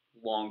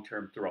long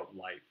term throughout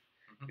life.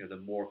 The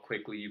more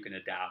quickly you can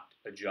adapt,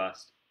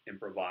 adjust,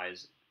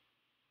 improvise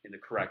in the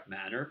correct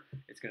manner,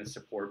 it's going to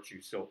support you.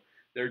 So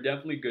there are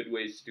definitely good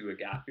ways to do a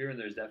gap year, and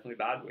there's definitely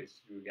bad ways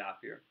to do a gap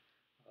year.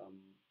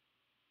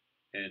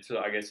 And so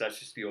I guess that's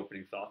just the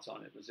opening thoughts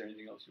on it. Was there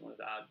anything else you wanted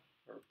to add,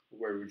 or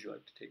where would you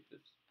like to take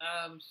this?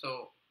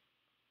 So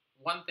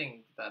one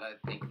thing that I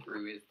think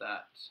through is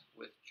that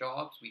with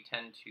jobs, we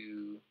tend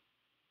to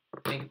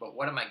think about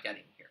what am I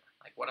getting here?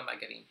 Like, what am I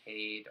getting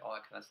paid? All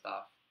that kind of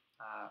stuff.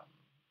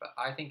 But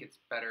I think it's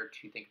better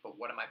to think about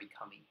what am I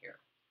becoming here?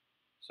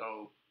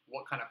 So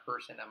what kind of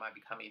person am I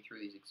becoming through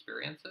these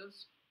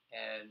experiences?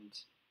 And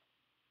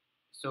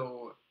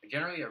so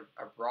generally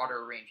a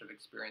broader range of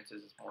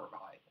experiences is more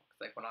valuable.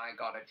 Because like when I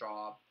got a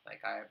job,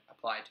 like I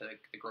applied to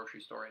like the grocery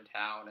store in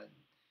town, and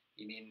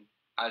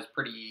I was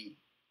pretty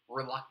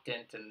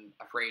reluctant and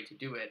afraid to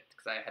do it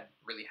because I had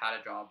really had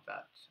a job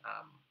that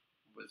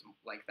was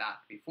like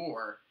that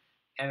before.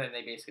 And then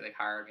they basically like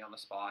hired me on the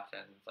spot,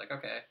 and it's like,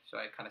 okay, so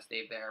I kind of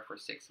stayed there for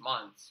 6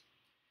 months.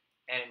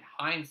 And in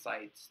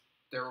hindsight,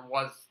 there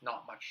was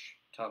not much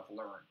to have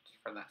learned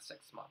from that 6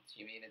 months.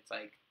 It's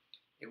like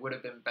it would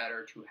have been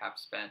better to have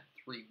spent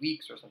 3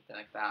 weeks or something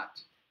like that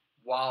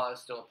while I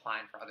was still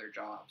applying for other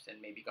jobs, and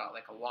maybe got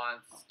like a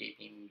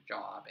landscaping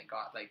job, and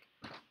got like,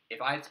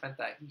 if I had spent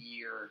that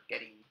year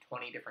getting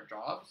 20 different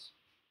jobs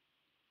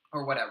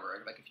or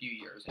whatever, like a few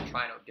years, and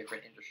trying out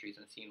different industries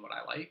and seeing what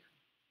I like,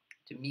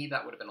 to me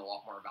that would have been a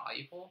lot more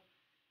valuable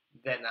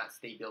than that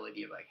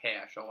stability of like, hey,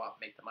 I show up,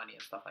 make the money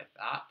and stuff like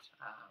that.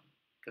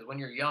 Because when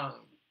you're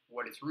young,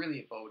 what it's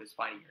really about is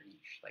finding your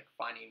niche, like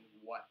finding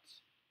what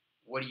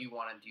do you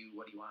want to do,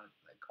 what do you want to,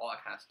 like, all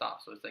that kind of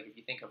stuff. So it's like if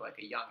you think of like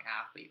a young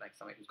athlete, like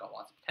somebody who's got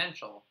lots of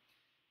potential,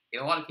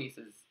 in a lot of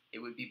cases it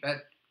would be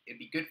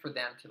it'd be good for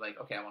them to like,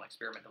 okay, I want to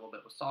experiment a little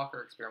bit with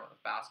soccer, experiment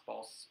with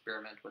basketball,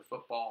 experiment with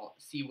football,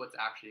 see what's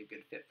actually a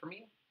good fit for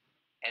me.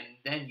 And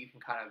then you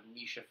can kind of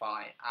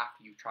nicheify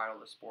after you've tried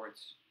all the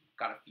sports,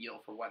 got a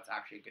feel for what's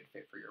actually a good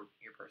fit for your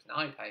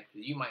personality type.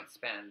 Because you might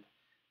spend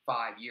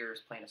 5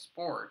 years playing a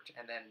sport,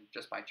 and then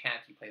just by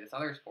chance you play this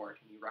other sport,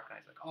 and you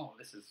recognize like, oh,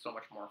 this is so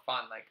much more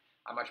fun. Like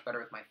I'm much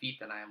better with my feet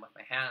than I am with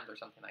my hands, or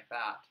something like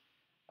that.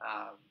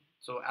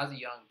 So as a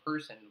young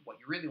person, what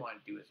you really want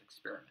to do is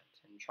experiment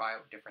and try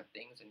out different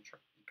things, and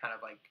kind of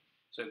like,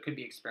 so it could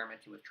be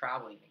experimenting with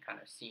traveling and kind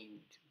of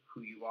seeing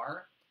who you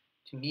are.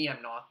 To me,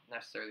 I'm not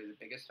necessarily the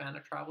biggest fan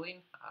of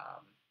traveling,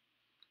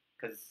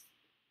 because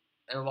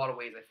in a lot of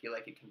ways I feel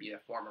like it can be a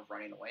form of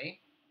running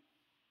away.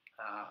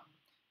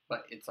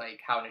 But it's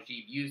like how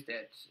Najib used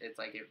it, it's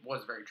like it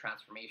was very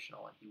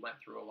transformational, and he went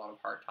through a lot of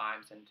hard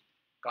times and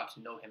got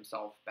to know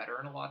himself better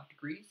in a lot of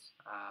degrees.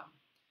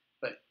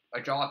 But a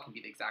job can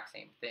be the exact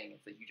same thing.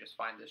 It's that you just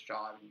find this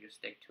job and you just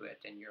stick to it,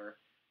 and you're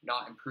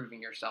not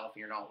improving yourself, and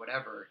you're not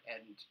whatever.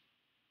 And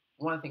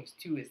one of the things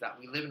too is that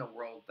we live in a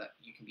world that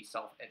you can be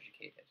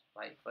self-educated.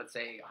 Like, let's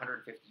say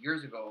 150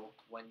 years ago,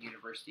 when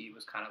university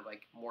was kind of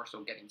like more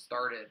so getting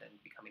started and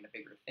becoming a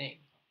bigger thing,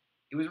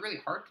 it was really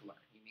hard to learn.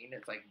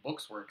 It's like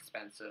books were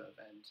expensive,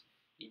 and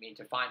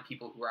to find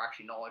people who are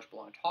actually knowledgeable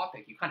on a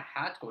topic, you kind of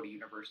had to go to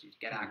university to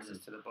get access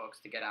to the books,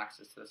 to get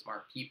access to the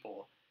smart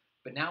people.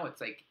 But now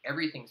it's like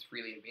everything's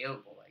freely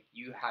available. Like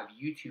you have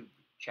YouTube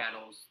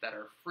channels that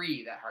are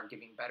free that are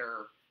giving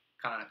better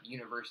kind of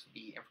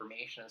university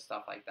information and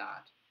stuff like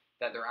that.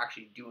 That they're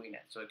actually doing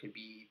it. So it could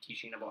be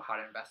teaching about how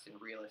to invest in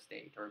real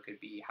estate, or it could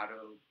be how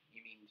to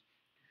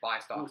buy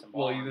stocks and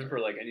bonds. Well, even for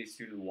like any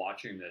student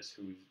watching this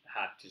who's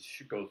had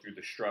to go through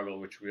the struggle,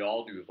 which we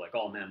all do, of like,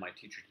 oh man, my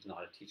teacher does not know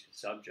how to teach the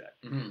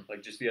subject.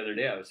 Like just the other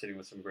day, I was sitting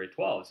with some grade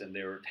 12s, and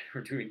they were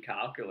doing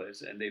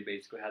calculus, and they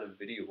basically had a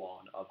video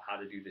on of how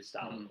to do this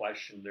style of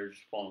question. They're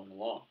just following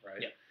along,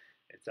 right? Yeah.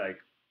 It's like,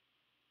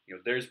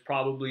 there's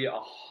probably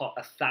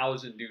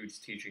 1,000 dudes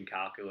teaching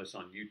calculus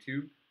on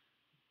YouTube,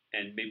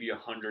 and maybe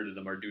 100 of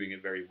them are doing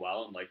it very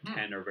well, and like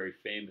 10 are very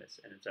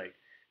famous, and it's like,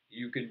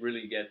 you can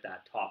really get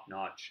that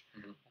top-notch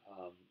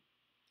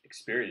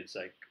experience,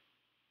 like,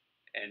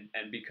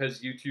 and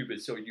because YouTube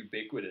is so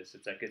ubiquitous,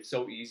 it's like it's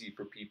so easy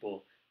for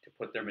people to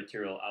put their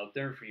material out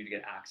there for you to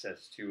get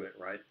access to it,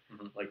 right?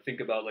 Like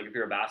think about like if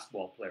you're a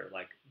basketball player,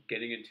 like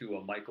getting into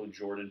a Michael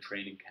Jordan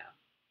training camp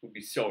would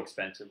be so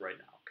expensive right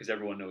now because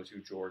everyone knows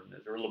who Jordan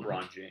is, or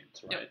LeBron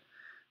James, right?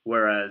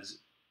 Whereas,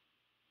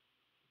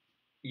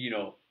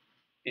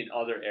 in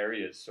other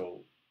areas,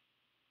 so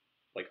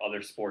like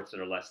other sports that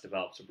are less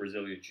developed. So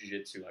Brazilian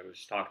Jiu-Jitsu, I was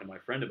just talking to my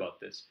friend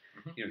about this.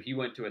 He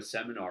went to a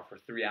seminar for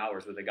 3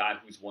 hours with a guy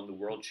who's won the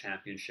world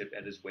championship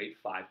at his weight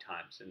 5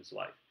 times in his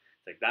life.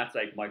 It's like, that's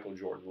like Michael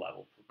Jordan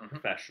level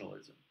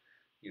professionalism.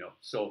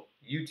 So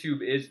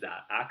YouTube is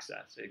that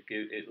access.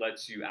 It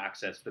lets you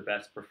access the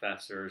best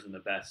professors and the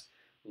best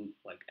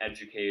like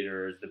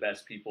educators, the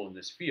best people in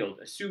this field,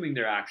 assuming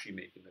they're actually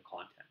making the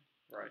content,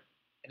 right?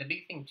 And the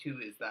big thing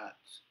too is that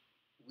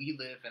we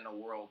live in a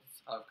world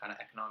of kind of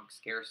economic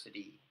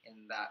scarcity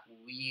in that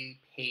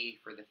we pay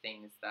for the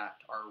things that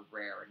are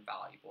rare and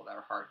valuable, that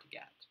are hard to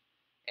get.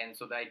 And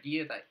so the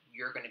idea that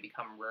you're going to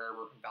become rare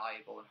and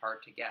valuable and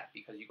hard to get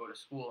because you go to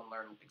school and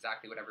learn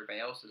exactly what everybody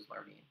else is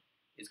learning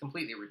is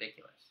completely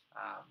ridiculous.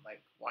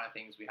 Like one of the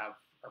things, we have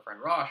our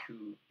friend Rosh,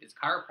 who is a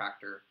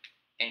chiropractor,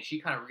 and she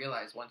kind of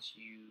realized once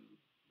you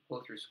go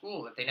through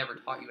school that they never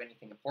taught you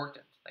anything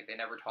important. Like they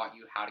never taught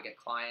you how to get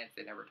clients.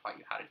 They never taught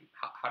you how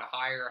to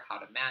hire, how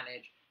to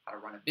manage, how to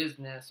run a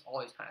business, all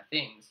these kind of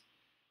things.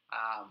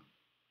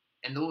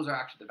 And those are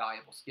actually the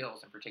valuable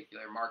skills, in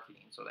particular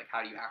marketing. So like,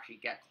 how do you actually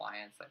get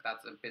clients? Like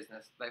that's a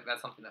business, like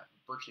that's something that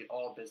virtually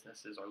all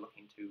businesses are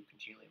looking to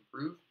continually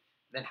improve.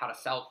 Then how to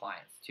sell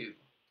clients too.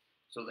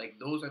 So like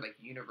those are like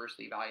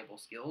universally valuable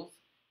skills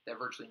that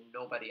virtually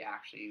nobody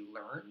actually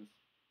learns.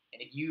 And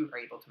if you are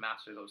able to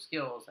master those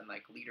skills, and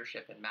like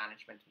leadership and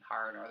management and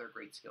hiring are other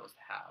great skills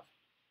to have,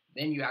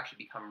 then you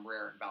actually become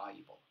rare and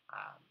valuable.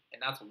 And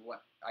that's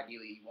what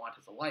ideally you want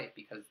as a life,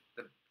 because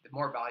the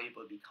more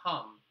valuable you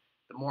become,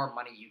 the more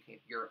money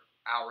your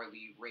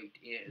hourly rate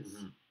is.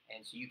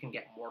 And so you can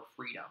get more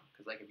freedom,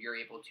 because like if you're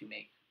able to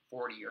make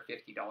 $40 or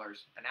 $50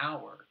 an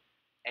hour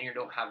and you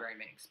don't have very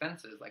many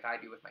expenses like I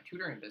do with my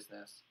tutoring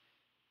business,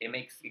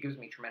 it gives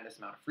me a tremendous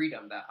amount of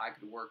freedom that I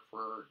could work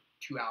for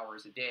 2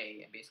 hours a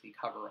day and basically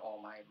cover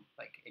all my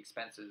like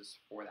expenses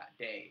for that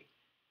day.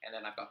 And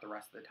then I've got the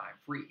rest of the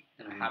time free,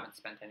 and I haven't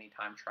spent any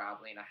time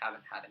traveling. I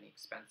haven't had any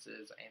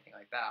expenses or anything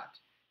like that.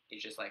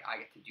 It's just like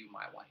I get to do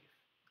my life.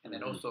 And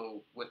then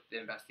also with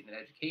the investing in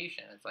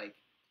education, it's like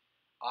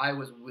I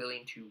was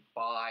willing to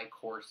buy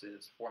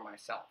courses for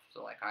myself.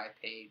 So like I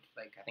paid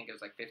like, I think it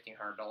was like $1,500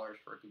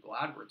 for a Google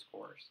AdWords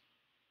course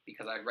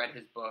because I read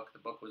his book. The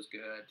book was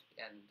good,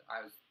 and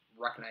I was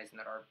recognizing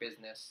that our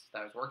business that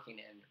I was working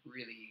in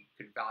really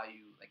could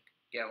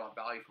get a lot of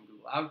value from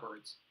Google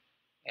AdWords.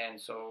 And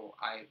so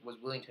I was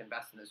willing to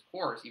invest in this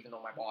course, even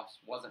though my boss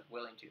wasn't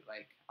willing to.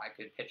 Like I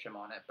could pitch him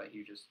on it, but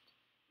he just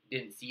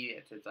didn't see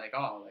it. It's like,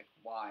 oh, like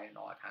why, and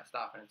all that kind of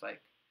stuff. And it's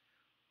like,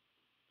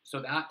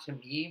 so that to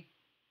me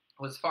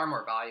was far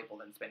more valuable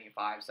than spending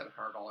 $500-700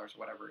 or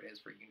whatever it is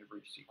for a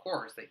university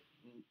course that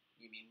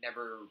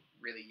never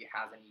really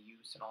has any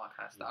use and all that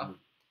kind of stuff.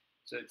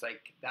 So it's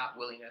like that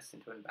willingness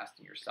into invest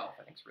in yourself,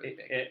 I think, is really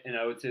big. And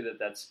I would say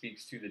that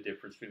speaks to the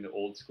difference between the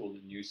old school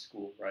and the new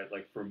school, right?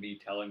 Like for me,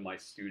 telling my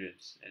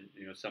students, and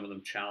some of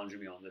them challenge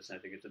me on this, and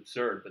I think it's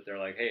absurd, but they're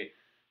like, hey,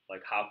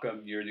 like how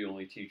come you're the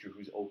only teacher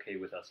who's okay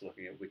with us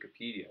looking at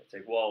Wikipedia? It's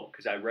like, well,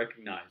 because I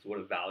recognize what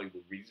a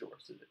valuable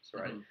resource it is,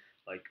 right?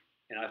 Like,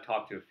 and I've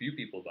talked to a few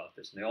people about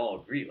this, and they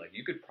all agree. Like,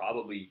 you could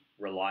probably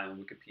rely on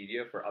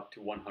Wikipedia for up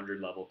to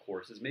 100 level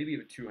courses, maybe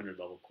even 200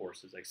 level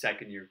courses, like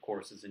second year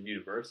courses in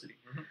university,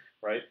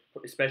 right?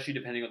 Especially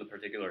depending on the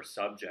particular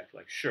subject.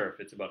 Like, sure, if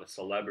it's about a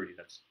celebrity,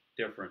 that's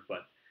different,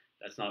 but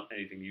that's not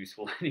anything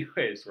useful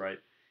anyways, right?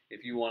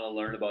 If you want to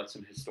learn about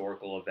some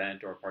historical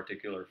event or a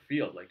particular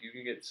field, like you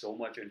can get so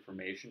much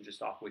information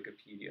just off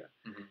Wikipedia.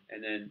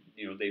 And then,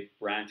 they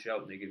branch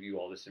out and they give you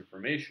all this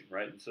information,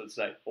 right? And so it's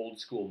that old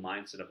school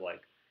mindset of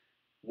like,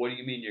 what do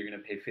you mean you're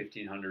going to pay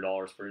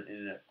 $1,500 for an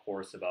internet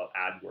course about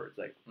AdWords?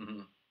 Like,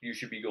 you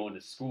should be going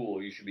to school.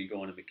 You should be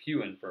going to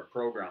McEwen for a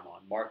program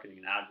on marketing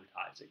and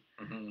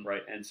advertising,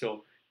 right? And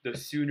so the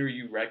sooner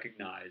you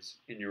recognize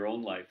in your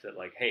own life that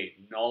like, hey,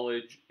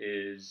 knowledge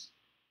is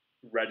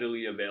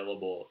readily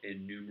available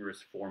in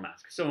numerous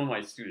formats. 'Cause some of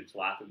my students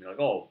laugh at me like,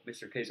 "Oh,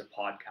 Mr. K's a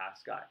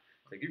podcast guy."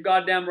 It's like, you're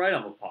goddamn right,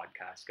 I'm a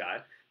podcast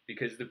guy,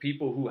 because the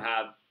people who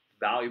have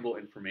valuable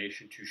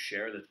information to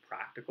share that's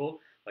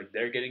practical, like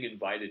they're getting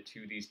invited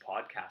to these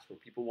podcasts where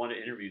people want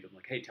to interview them.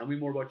 Like, hey, tell me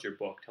more about your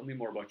book. Tell me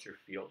more about your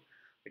field.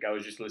 Like I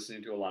was just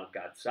listening to a lot of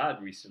God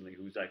Sad recently,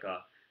 who's like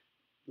a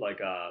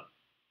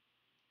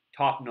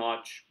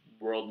top-notch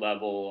world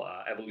level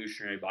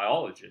evolutionary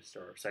biologist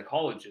or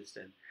psychologist,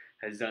 and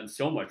has done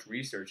so much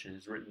research and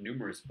has written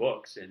numerous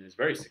books and is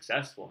very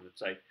successful. And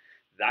it's like,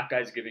 that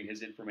guy's giving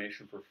his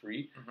information for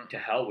free. To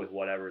hell with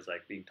whatever's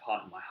like being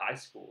taught in my high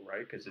school,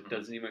 right? Because it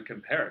doesn't even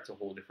compare. It's a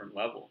whole different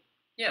level.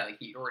 Yeah, like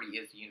he already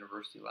is a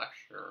university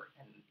lecturer,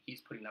 and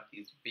he's putting up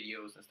these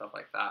videos and stuff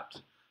like that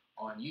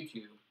on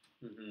YouTube.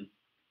 Mm-hmm.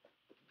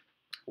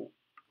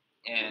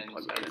 And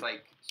it's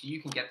like, so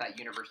you can get that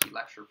university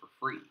lecture for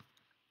free,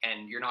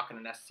 and you're not going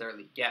to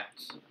necessarily get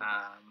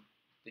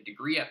the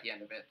degree at the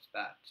end of it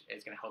that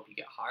is going to help you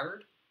get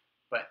hired,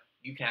 but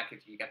you can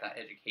actually get that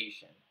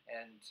education.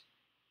 And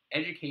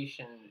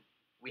education,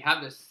 we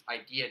have this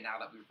idea now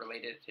that we've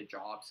related it to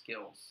job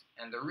skills,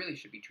 and there really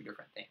should be two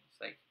different things.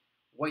 Like,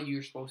 what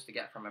you're supposed to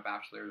get from a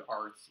Bachelor of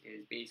Arts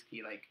is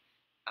basically like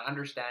an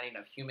understanding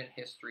of human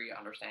history,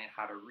 understanding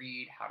how to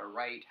read, how to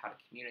write, how to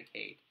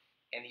communicate,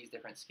 and these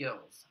different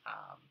skills.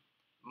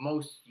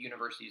 Most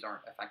universities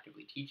aren't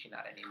effectively teaching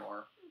that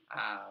anymore,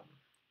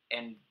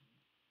 and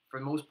for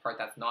the most part,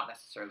 that's not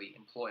necessarily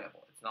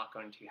employable. It's not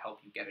going to help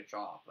you get a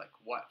job.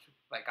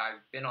 Like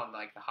I've been on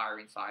like the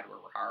hiring side where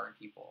we're hiring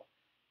people,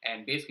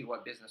 and basically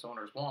what business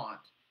owners want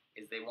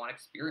is they want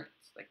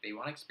experience. Like they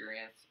want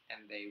experience,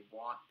 and they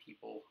want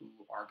people who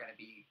are going to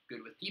be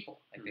good with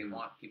people. Like they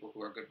want people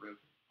who are good with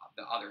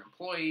the other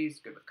employees,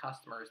 good with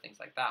customers, things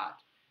like that.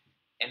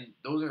 And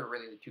those are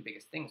really the two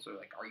biggest things. So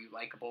like, are you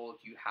likable?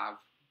 Do you have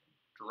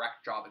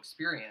direct job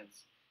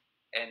experience?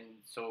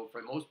 And so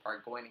for the most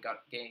part, going and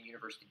getting a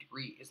university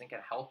degree isn't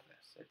going to help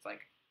this. It's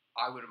like,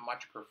 I would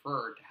much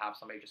prefer to have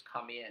somebody just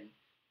come in,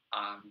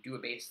 do a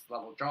base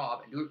level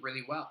job and do it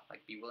really well.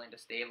 Like be willing to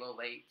stay a little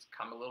late,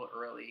 come a little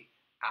early,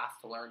 ask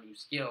to learn new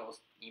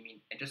skills,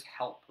 and just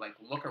help, like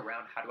look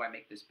around, how do I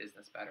make this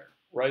business better?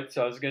 Right.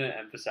 So I was going to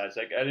emphasize,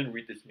 like, I didn't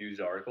read this news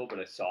article, but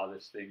I saw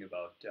this thing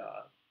about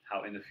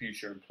how in the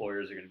future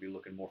employers are going to be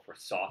looking more for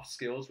soft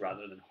skills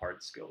rather than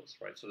hard skills,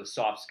 right? So the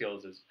soft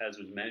skills, as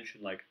was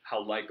mentioned, like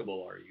how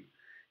likable are you?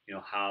 You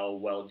know, how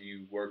well do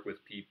you work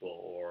with people,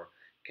 or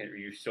are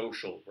you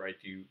social, right?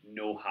 Do you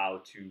know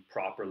how to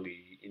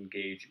properly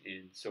engage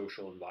in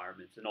social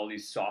environments, and all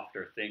these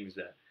softer things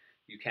that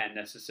you can't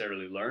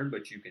necessarily learn,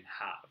 but you can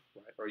have,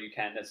 right? Or you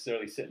can't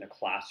necessarily sit in a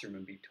classroom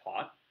and be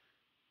taught.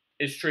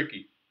 It's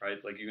tricky,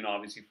 right? Like you can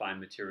obviously find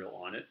material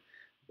on it,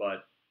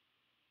 but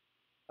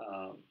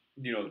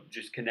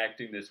just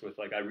connecting this with,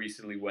 like, I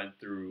recently went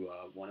through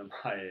one of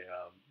my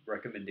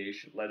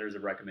letters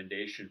of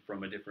recommendation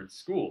from a different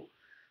school,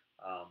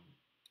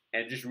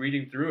 and just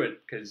reading through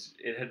it, because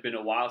it had been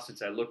a while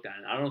since I looked at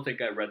it. I don't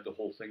think I read the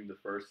whole thing the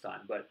first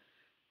time, but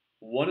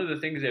one of the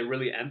things they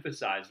really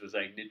emphasized was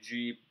like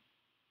Najib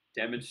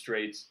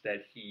demonstrates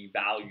that he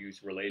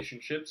values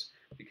relationships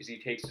because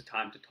he takes the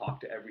time to talk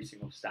to every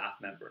single staff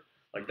member.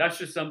 Like that's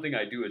just something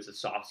I do. It's a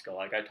soft skill.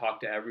 Like I talk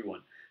to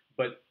everyone,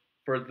 but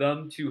for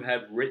them to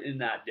have written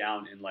that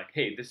down in like,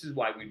 hey, this is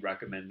why we'd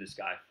recommend this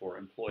guy for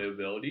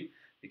employability,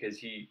 because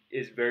he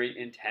is very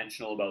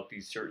intentional about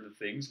these certain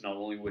things, not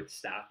only with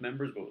staff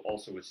members, but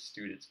also with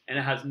students. And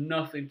it has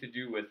nothing to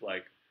do with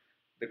like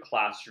the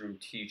classroom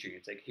teaching.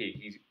 It's like,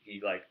 hey,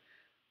 he like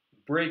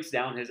breaks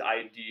down his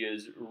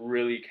ideas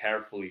really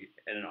carefully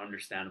at an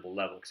understandable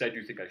level. Because I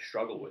do think I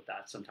struggle with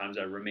that. Sometimes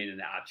I remain in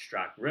the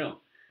abstract realm.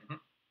 Mm-hmm.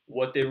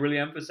 What they really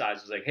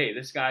emphasize is like, hey,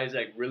 this guy is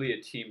like really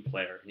a team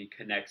player and he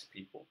connects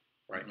people,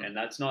 right? Mm-hmm. And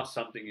that's not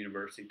something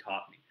university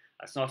taught me.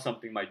 That's not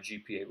something my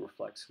GPA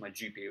reflects. My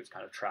GPA was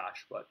kind of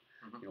trash, but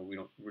we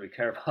don't really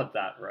care about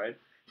that, right?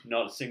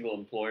 Not a single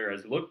employer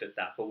has looked at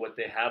that, but what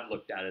they have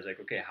looked at is like,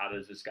 okay, how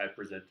does this guy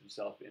present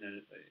himself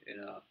in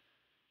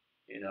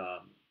a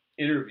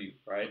interview,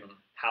 right? Mm-hmm.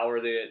 How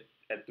are they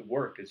at the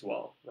work as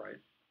well, right?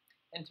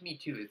 And to me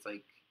too, it's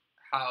like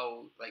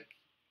how like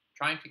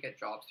trying to get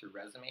jobs through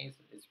resumes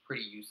is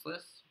pretty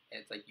useless.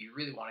 And it's like you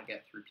really want to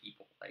get through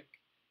people. Like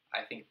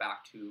I think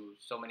back to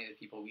so many of the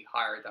people we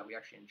hired that we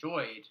actually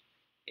enjoyed.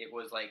 It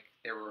was like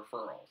there were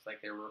referrals.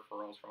 Like there were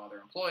referrals from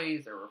other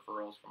employees, there were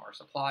referrals from our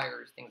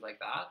suppliers, things like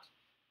that.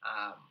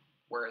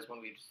 Whereas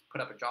when we just put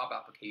up a job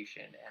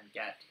application and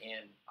get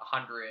in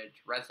 100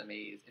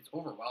 resumes, it's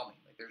overwhelming.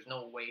 Like there's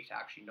no way to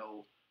actually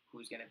know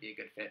who's going to be a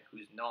good fit,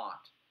 who's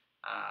not.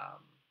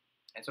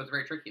 And so it's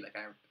very tricky. Like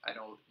I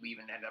know we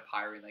even ended up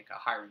hiring like a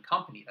hiring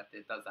company that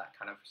does that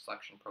kind of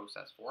selection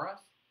process for us.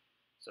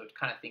 So to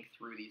kind of think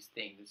through these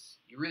things,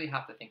 you really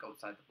have to think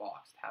outside the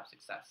box to have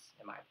success,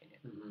 in my opinion,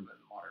 in the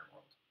modern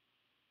world.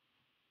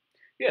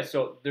 Yeah,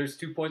 so there's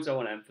 2 points I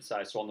want to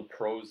emphasize. So on the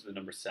pros, the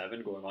number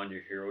 7, going on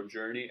your hero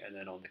journey, and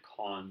then on the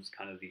cons,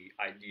 kind of the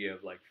idea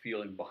of like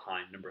feeling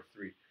behind, number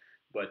 3.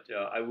 But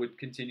I would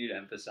continue to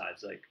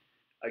emphasize, like,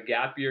 a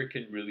gap year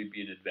can really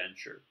be an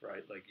adventure,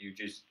 right? Like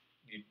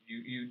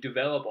you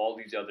develop all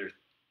these other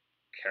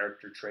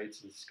character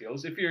traits and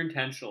skills if you're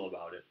intentional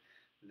about it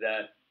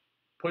that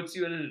puts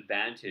you at an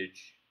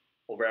advantage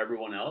over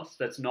everyone else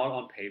that's not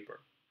on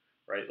paper,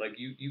 right? Like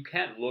you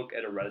can't look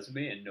at a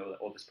resume and know that,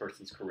 oh, this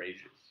person's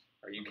courageous,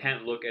 or you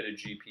can't look at a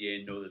GPA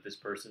and know that this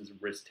person's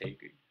risk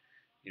taking,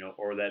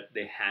 or that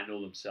they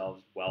handle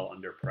themselves well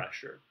under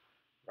pressure,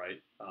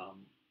 right?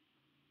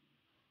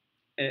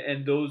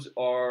 And those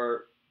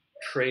are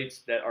traits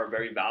that are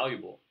very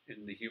valuable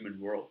in the human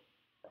world,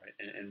 right?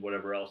 And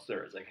whatever else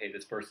there is, like, hey,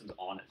 this person's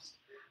honest,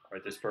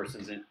 right? This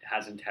person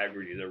has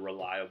integrity, they're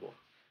reliable,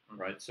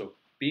 right? So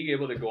being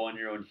able to go on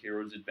your own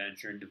hero's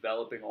adventure and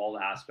developing all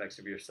the aspects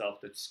of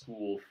yourself that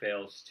school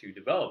fails to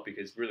develop,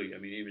 because really, I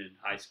mean, even in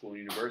high school and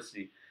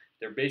university,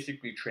 they're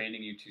basically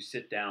training you to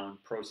sit down,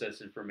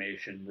 process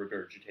information,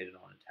 regurgitate it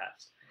on a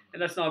test.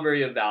 And that's not a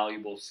very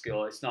valuable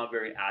skill. It's not a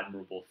very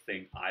admirable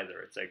thing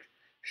either. It's like,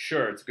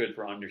 sure, it's good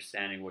for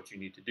understanding what you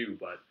need to do,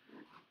 but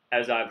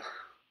as I've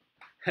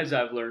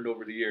learned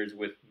over the years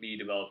with me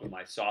developing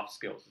my soft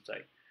skills, it's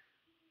like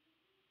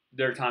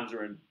there are times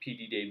where in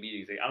PD day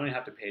meetings, like, I don't even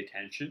have to pay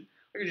attention.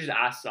 I can just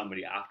ask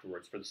somebody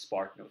afterwards for the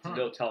spark notes, and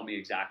they'll tell me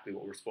exactly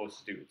what we're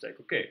supposed to do. It's like,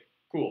 okay,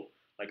 cool.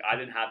 Like, I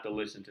didn't have to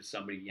listen to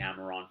somebody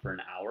yammer on for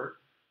an hour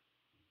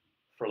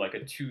for like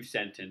a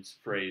 2-sentence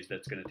phrase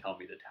that's going to tell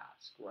me the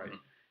task, right? Mm-hmm.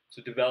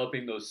 So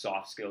developing those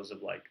soft skills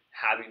of like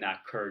having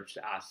that courage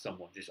to ask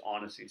someone, just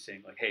honestly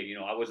saying like, hey,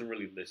 I wasn't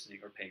really listening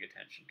or paying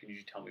attention. Can you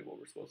just tell me what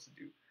we're supposed to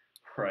do,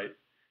 right?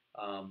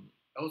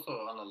 Also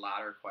on the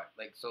ladder,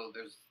 like, so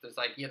there's this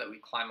idea that we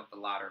climb up the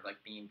ladder, like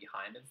being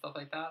behind and stuff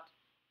like that.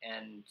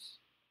 And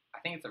I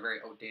think it's a very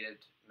outdated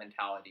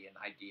mentality and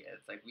idea.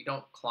 It's like we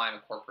don't climb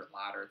a corporate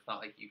ladder. It's not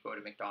like you go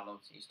to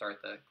McDonald's and you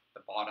start the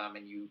bottom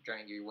and you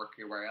work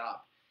your way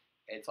up.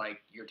 It's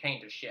like you're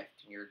trained to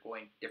shift and you're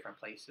going different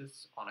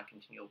places on a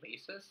continual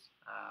basis.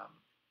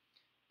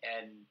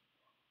 And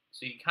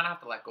so you kind of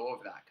have to let go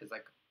of that, because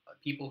like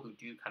people who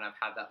do kind of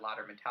have that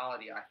ladder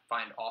mentality, I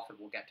find often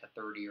will get to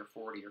 30 or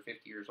 40 or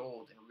 50 years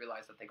old and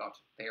realize that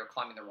they are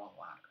climbing the wrong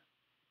ladder.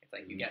 It's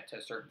like you get to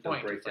a certain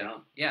point. It's like,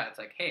 it's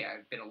like, hey,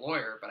 I've been a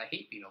lawyer, but I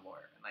hate being a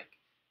lawyer. And like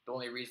the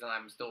only reason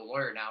I'm still a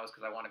lawyer now is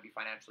because I want to be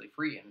financially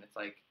free. And it's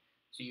like,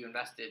 so you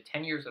invested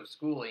 10 years of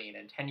schooling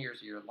and 10 years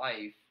of your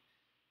life,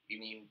 you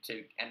mean,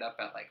 to end up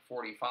at like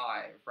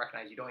 45,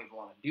 recognize you don't even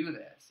want to do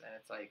this. And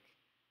it's like,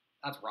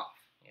 that's rough,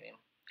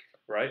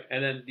 Right.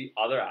 And then the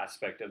other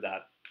aspect of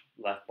that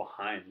left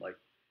behind, like,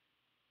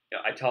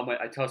 I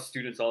tell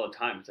students all the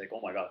time, it's like,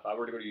 oh my God, if I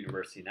were to go to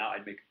university now,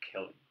 I'd make a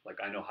killing. Like,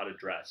 I know how to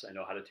dress, I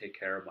know how to take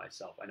care of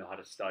myself, I know how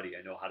to study,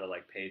 I know how to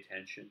like pay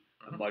attention.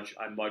 Mm-hmm.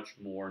 I'm much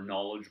more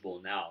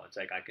knowledgeable now. It's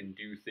like I can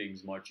do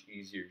things much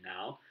easier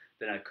now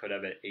than I could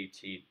have at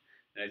 18.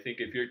 And I think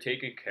if you're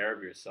taking care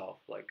of yourself,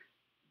 like,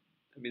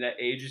 I mean, that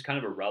age is kind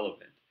of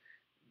irrelevant.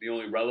 The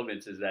only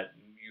relevance is that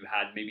you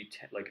had maybe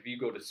like if you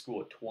go to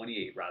school at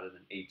 28 rather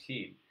than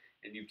 18,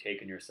 and you've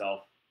taken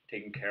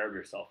care of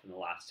yourself in the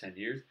last 10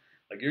 years,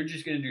 like you're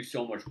just going to do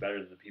so much better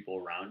than the people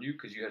around you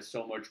because you have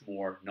so much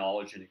more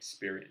knowledge and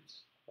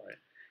experience, right?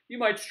 You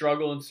might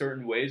struggle in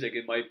certain ways. Like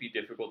it might be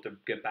difficult to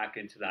get back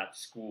into that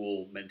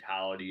school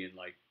mentality and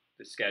like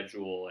the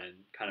schedule and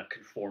kind of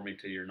conforming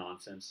to your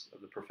nonsense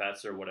of the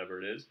professor, whatever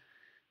it is.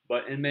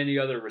 But in many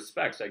other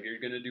respects, like you're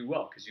going to do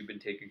well because you've been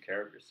taking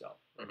care of yourself.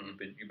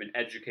 Mm-hmm. You've been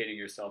educating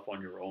yourself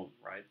on your own,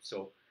 right?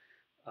 So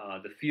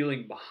the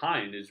feeling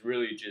behind is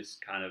really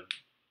just kind of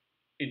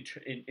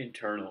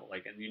internal,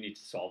 like, and you need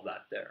to solve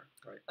that there,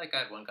 right? Like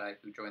I had one guy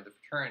who joined the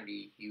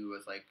fraternity. He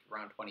was like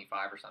around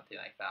 25 or something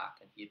like that,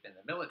 and he had been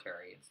in the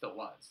military and still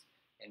was,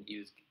 and he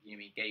was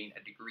getting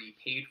a degree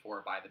paid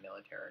for by the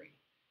military,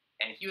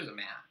 and he was a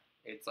man.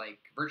 It's like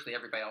virtually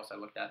everybody else I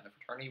looked at in the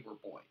fraternity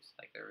were boys.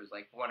 Like there was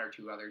like one or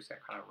two others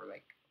that kind of were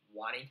like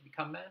wanting to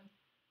become men,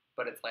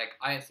 but it's like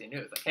I instantly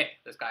knew, it's like, hey,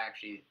 this guy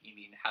actually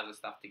has his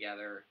stuff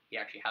together. He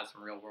actually has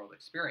some real world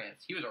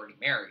experience. He was already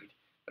married.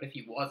 But if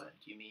he wasn't,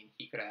 he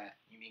could have,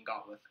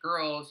 got with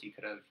girls, he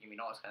could have,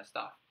 all this kind of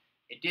stuff.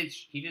 He did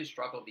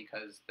struggle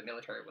because the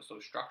military was so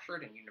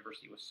structured and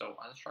university was so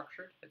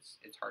unstructured.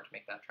 It's hard to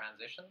make that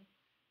transition.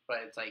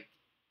 But it's like,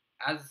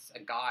 as a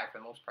guy, for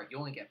the most part, you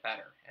only get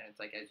better. And it's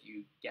like, as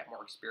you get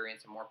more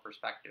experience and more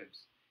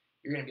perspectives,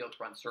 you're going to be able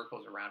to run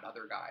circles around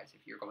other guys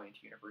if you're going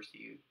to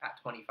university at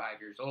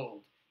 25 years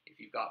old. If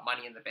you've got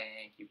money in the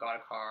bank, you've got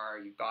a car,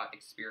 you've got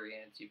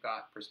experience, you've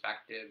got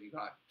perspective, you've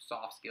got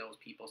soft skills,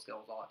 people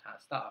skills, all that kind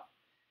of stuff.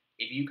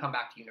 If you come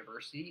back to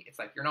university, it's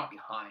like you're not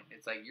behind.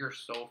 It's like you're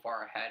so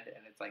far ahead,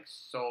 and it's like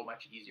so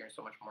much easier and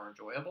so much more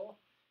enjoyable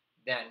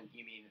than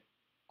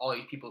all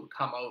these people who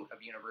come out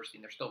of university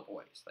and they're still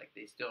boys. Like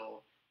they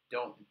still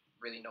don't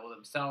really know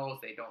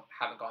themselves. They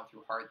haven't gone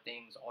through hard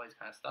things, all this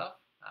kind of stuff.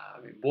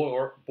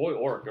 Boy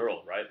or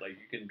girl, right? Like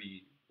you can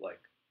be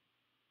like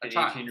an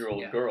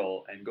 18-year-old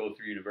girl and go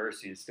through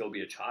university and still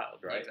be a child,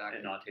 right? Exactly.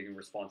 And not taking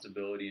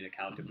responsibility and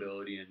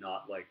accountability and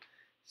not like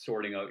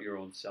sorting out your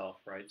own self,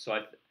 right? So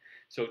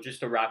So just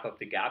to wrap up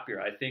the gap year,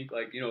 I think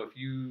like if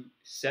you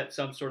set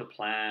some sort of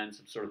plan,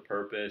 some sort of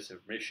purpose, a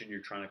mission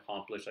you're trying to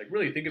accomplish, like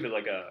really think of it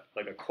like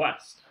a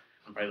quest,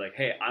 right? Like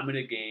hey, I'm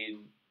gonna gain,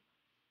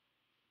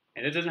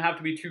 and it doesn't have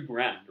to be too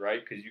grand,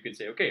 right? Because you can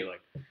say okay,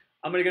 like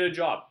I'm gonna get a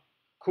job.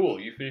 Cool,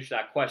 you finish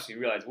that quest, and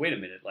you realize, wait a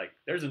minute, like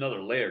there's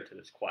another layer to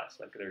this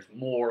quest. Like there's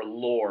more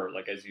lore.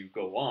 Like as you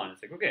go on,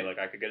 it's like okay, like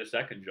I could get a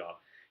second job.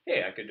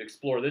 Hey, I could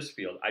explore this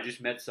field. I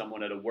just met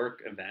someone at a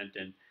work event,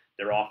 and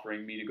they're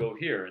offering me to go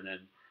here, and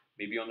then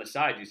maybe on the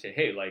side you say,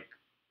 hey, like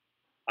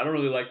I don't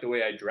really like the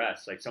way I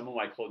dress. Like some of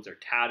my clothes are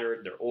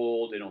tattered, they're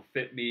old, they don't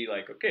fit me.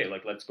 Like okay,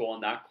 like let's go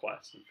on that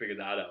quest and figure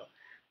that out.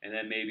 And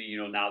then maybe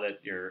now that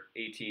you're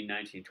 18,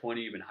 19,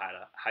 20, you've been out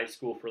of high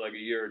school for like a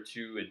year or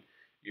two, and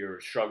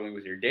you're struggling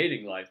with your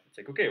dating life. It's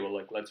like okay, well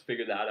like let's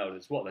figure that out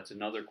as well. That's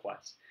another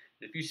quest.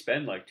 And if you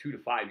spend like 2 to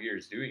 5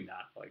 years doing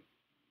that, like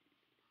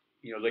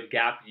the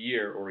gap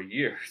year or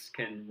years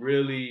can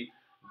really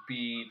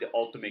be the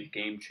ultimate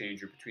game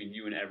changer between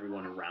you and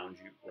everyone around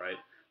you, right?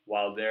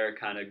 While they're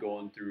kind of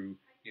going through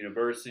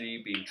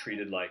university, being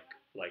treated like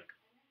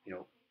you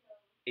know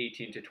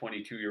 18 to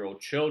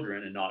 22-year-old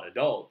children and not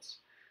adults,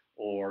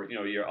 or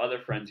your other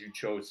friends you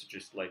chose to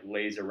just like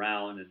laze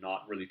around and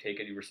not really take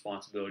any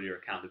responsibility or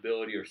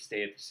accountability or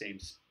stay at the same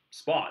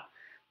spot.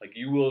 Like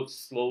you will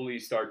slowly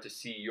start to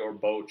see your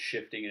boat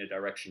shifting in a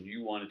direction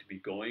you want it to be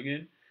going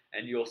in,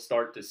 and you'll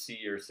start to see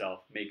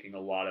yourself making a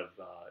lot of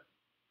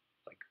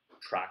like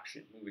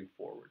traction moving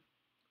forward.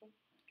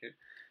 Okay,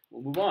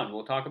 we'll move on.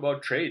 We'll talk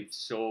about trades.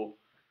 So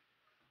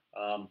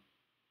um,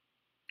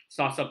 it's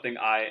not something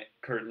I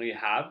currently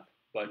have,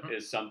 but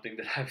is something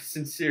that I've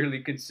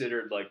sincerely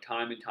considered like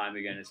time and time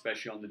again,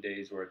 especially on the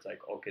days where it's like,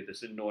 okay,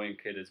 this annoying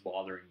kid is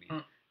bothering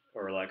me,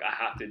 or like I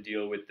have to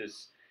deal with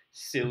this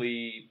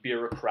silly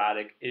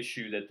bureaucratic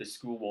issue that the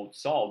school won't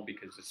solve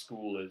because the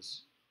school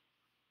is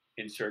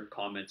insert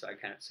comments I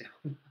can't say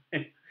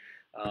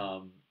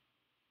um,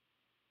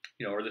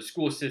 or the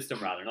school system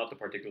rather, not the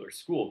particular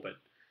school, but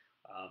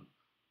um,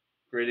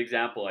 great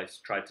example. I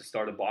tried to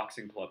start a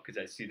boxing club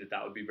because I see that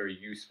that would be very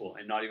useful,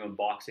 and not even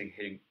boxing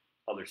hitting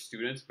other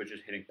students, but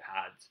just hitting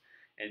pads.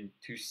 And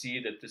to see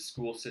that the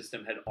school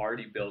system had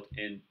already built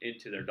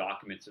into their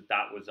documents that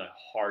that was a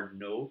hard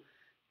no,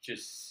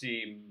 just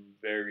seemed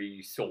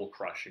very soul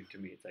crushing to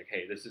me. It's like,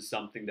 hey, this is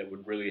something that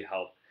would really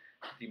help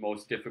the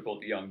most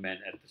difficult young men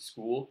at the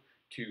school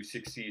to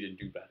succeed and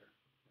do better.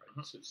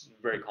 Right? So it's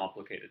very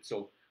complicated.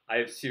 So I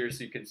have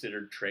seriously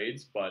considered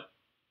trades, but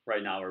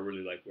right now I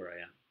really like where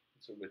I am.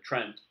 So with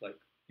Trent, like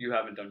you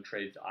haven't done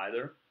trades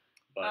either,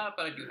 but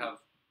I do have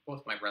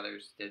both my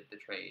brothers did the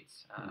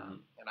trades,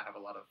 and I have a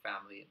lot of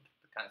family and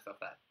the kind of stuff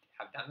that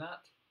have done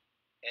that.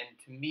 And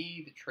to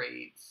me, the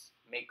trades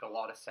make a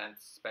lot of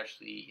sense,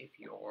 especially if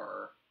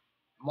you're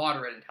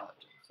moderate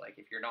intelligence. Like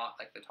if you're not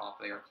like the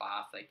top of your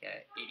class, like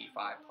at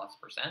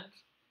 85+%.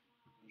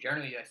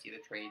 Generally, I see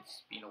the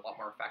trades being a lot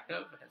more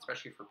effective, and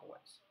especially for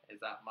boys. Is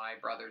that my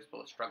brothers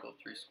both struggled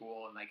through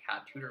school and like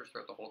had tutors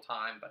throughout the whole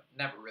time, but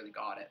never really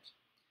got it.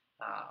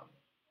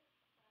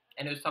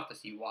 And it was tough to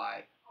see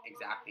why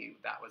exactly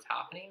that was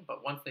happening.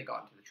 But once they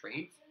got into the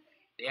trades,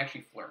 they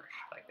actually flourished.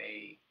 Like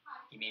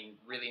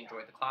really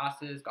enjoyed the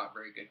classes, got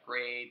very good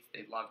grades.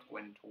 They loved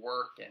going to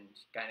work and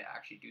kind of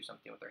actually do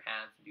something with their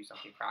hands and do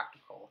something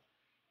practical.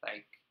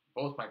 Like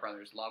both my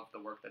brothers love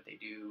the work that they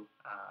do.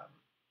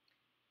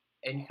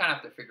 And you kind of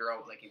have to figure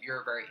out, like, if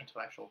you're a very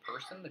intellectual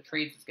person, the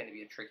trades is going to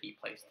be a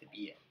tricky place to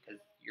be in because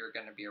you're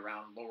going to be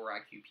around lower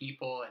IQ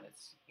people, and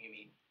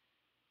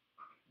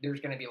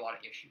there's going to be a lot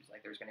of issues.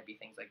 Like, there's going to be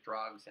things like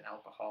drugs and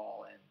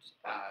alcohol, and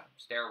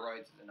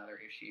steroids is another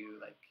issue.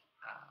 Like,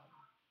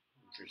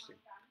 interesting.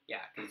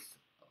 Yeah,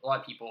 because a lot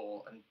of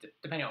people, and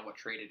depending on what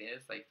trade it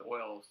is, like the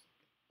oil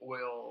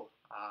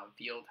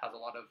field has a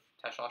lot of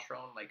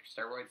testosterone, like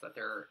steroids that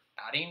they're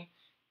adding,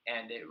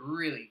 and it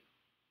really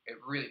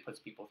puts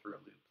people through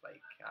a loop.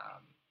 Like,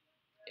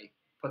 it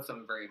puts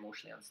them very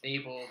emotionally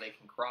unstable. They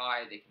can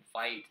cry, they can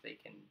fight,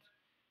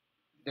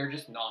 they're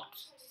just not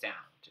sound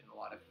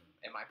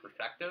in my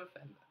perspective,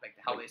 and like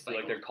how they cycle.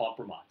 Like they're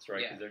compromised,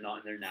 right? Because they're not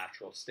in their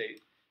natural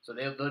state. So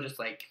they'll just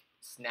like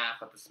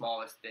snap at the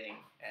smallest thing,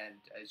 and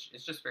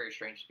it's just very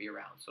strange to be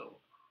around. So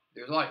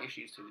there's a lot of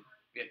issues to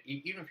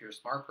even if you're a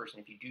smart person,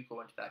 if you do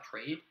go into that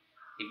trade,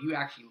 if you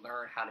actually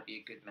learn how to be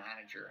a good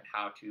manager and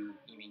how to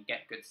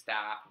get good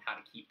staff and how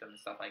to keep them and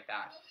stuff like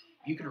that,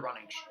 you could run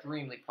an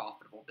extremely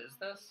profitable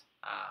business.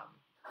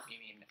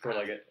 For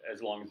like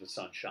as long as the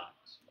sun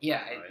shines.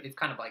 Yeah, right? It's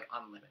kind of like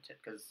unlimited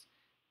because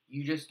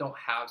you just don't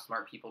have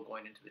smart people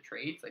going into the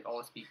trades. Like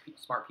all the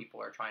smart people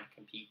are trying to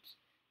compete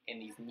in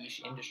these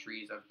niche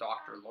industries of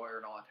doctor, lawyer,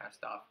 and all that kind of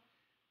stuff.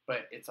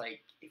 But it's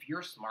like if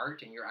you're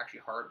smart and you're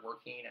actually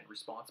hardworking and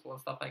responsible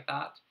and stuff like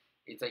that,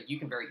 it's like you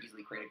can very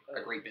easily create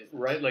a great business.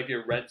 Right, like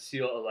your Red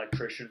Seal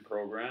electrician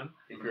program.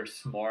 If you're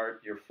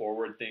smart, you're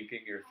forward thinking,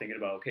 you're thinking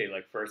about, okay,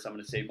 like first I'm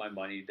going to save my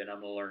money, then I'm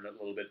going to learn a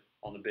little bit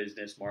on the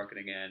business,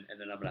 marketing end, and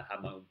then I'm going to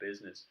have my own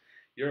business.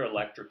 Your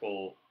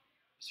electrical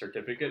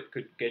certificate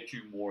could get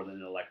you more than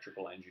an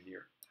electrical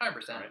engineer.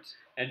 100%. Right.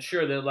 And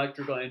sure, the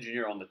electrical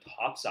engineer on the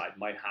top side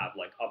might have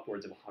like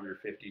upwards of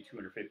 150,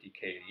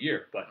 250K a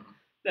year. But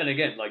then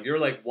again, like you're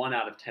like 1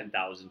 out of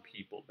 10,000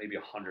 people, maybe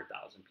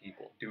 100,000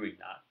 people doing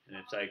that.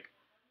 And it's like,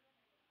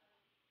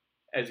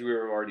 as we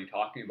were already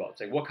talking about,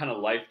 it's like, what kind of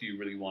life do you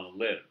really want to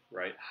live,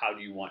 right? How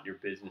do you want your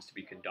business to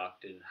be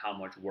conducted, and how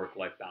much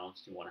work-life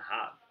balance do you want to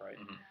have, right?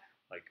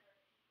 Like,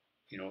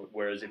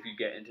 whereas if you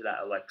get into that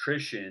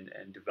electrician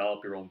and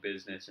develop your own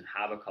business and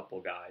have a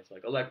couple guys,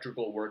 like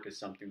electrical work is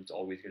something that's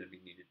always going to be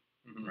needed,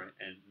 right?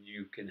 And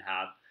you can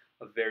have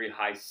a very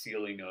high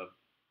ceiling of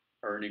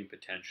earning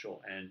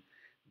potential and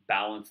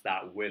balance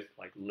that with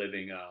like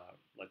living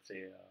let's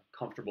say a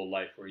comfortable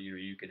life where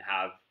you can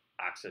have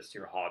access to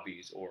your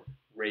hobbies or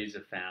raise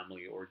a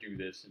family or do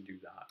this and do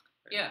that.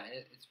 Right? Yeah,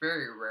 it's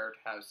very rare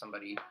to have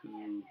somebody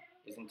who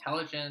is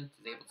intelligent,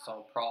 is able to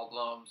solve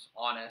problems,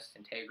 honest,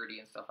 integrity,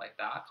 and stuff like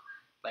that.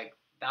 Like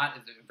that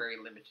is very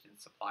limited in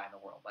supply in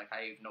the world. Like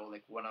I know,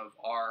 like one of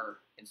our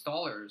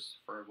installers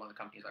for one of the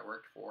companies I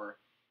worked for,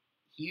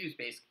 he was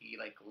basically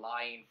like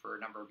lying for a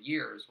number of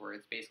years, where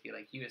it's basically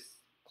like he was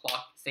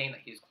saying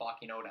that he was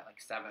clocking out at like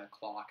 7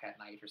 o'clock at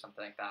night or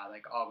something like that.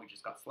 Like, oh, we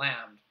just got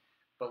slammed.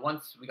 But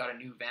once we got a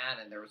new van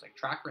and there was like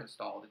tracker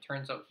installed, it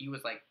turns out he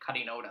was like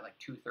cutting out at like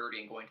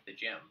 2:30 and going to the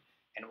gym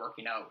and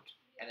working out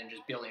and then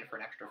just billing for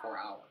an extra 4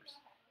 hours.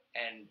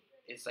 And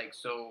it's like,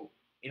 so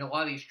in a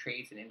lot of these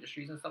trades and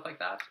industries and stuff like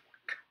that,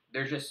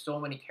 there's just so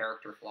many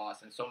character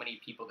flaws and so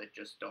many people that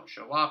just don't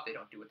show up. They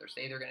don't do what they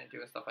say they're going to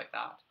do and stuff like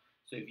that.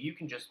 So if you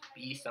can just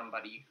be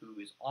somebody who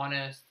is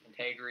honest,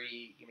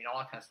 integrity, all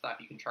that kind of stuff,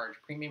 you can charge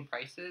premium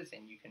prices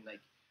and you can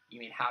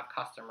have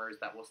customers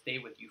that will stay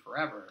with you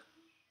forever.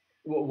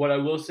 Well, what I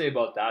will say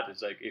about that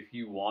is like if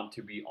you want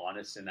to be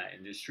honest in that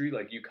industry,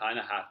 like you kind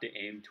of have to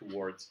aim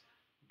towards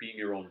being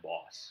your own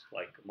boss.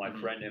 Like my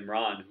friend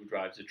Imran, who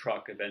drives a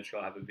truck,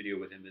 eventually I'll have a video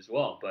with him as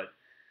well. But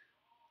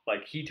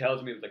like he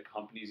tells me of the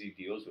companies he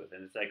deals with,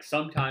 and it's like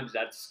sometimes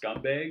that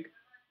scumbag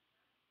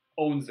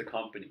owns the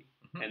company.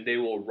 And they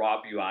will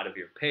rob you out of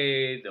your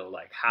pay. They'll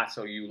like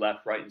hassle you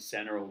left, right, and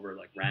center over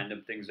like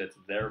random things that's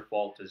their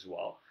fault as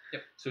well.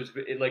 Yep. So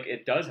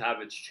it does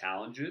have its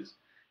challenges,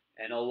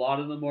 and a lot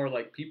of them are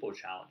like people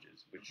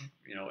challenges, which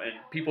and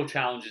people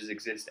challenges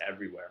exist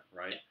everywhere,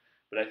 right? Yeah.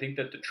 But I think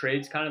that the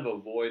trades kind of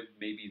avoid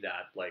maybe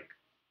that like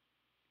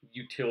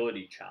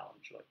utility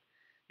challenge, like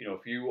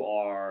if you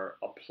are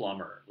a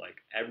plumber, like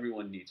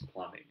everyone needs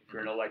plumbing. If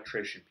you're an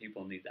electrician,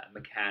 people need that.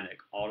 Mechanic,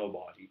 auto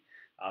body,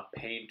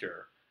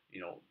 painter,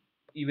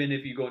 even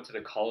if you go into the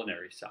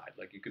culinary side,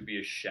 like you could be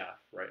a chef,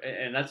 right?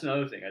 And that's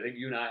another thing. I think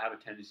you and I have a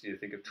tendency to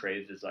think of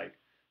trades as like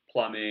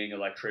plumbing,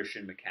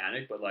 electrician,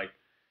 mechanic, but like,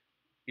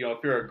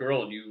 if you're a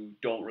girl and you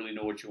don't really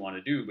know what you want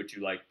to do, but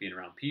you like being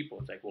around people,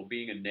 it's like, well,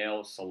 being a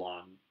nail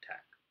salon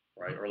tech,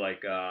 right? Or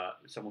like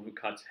someone who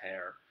cuts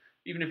hair,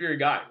 even if you're a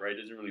guy, right?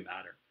 It doesn't really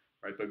matter,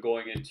 right? But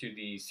going into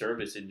the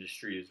service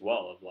industry as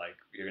well, of like,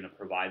 you're going to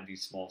provide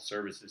these small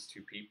services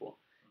to people.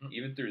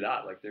 Even through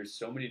that, like there's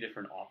so many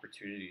different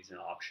opportunities and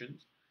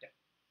options.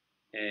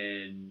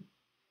 And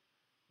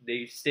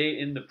they stay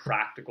in the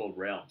practical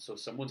realm. So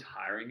if someone's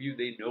hiring you,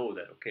 they know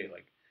that, okay,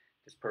 like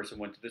this person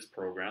went to this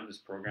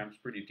program's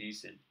pretty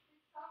decent.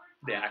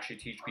 They actually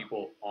teach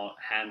people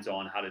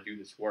hands-on how to do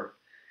this work.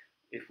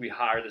 If we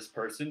hire this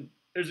person,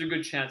 there's a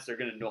good chance they're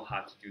going to know how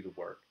to do the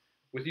work.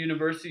 With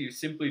university, you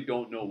simply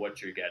don't know what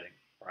you're getting,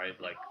 right?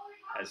 Like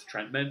as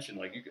Trent mentioned,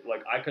 like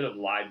I could have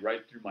lied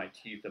right through my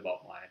teeth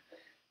about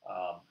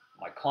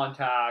my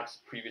contacts,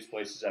 previous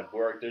places I've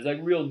worked. There's like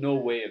real no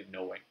way of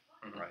knowing.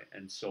 Right.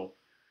 And so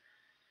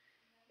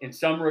in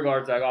some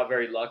regards, I got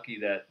very lucky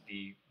that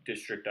the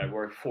district I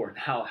work for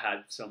now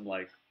had some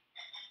like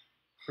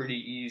pretty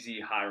easy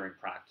hiring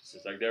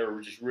practices. Like they were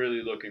just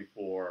really looking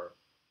for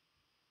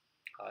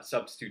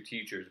substitute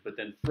teachers. But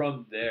then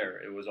from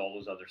there, it was all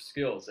those other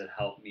skills that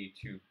helped me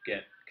to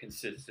get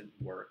consistent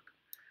work.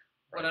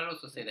 Right? But I'd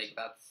also say that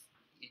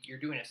you're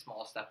doing a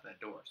small step in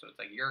the door. So it's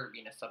like you're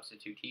being a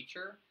substitute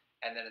teacher.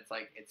 And then it's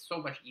like it's so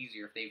much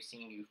easier if they've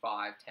seen you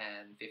 5, 10,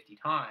 50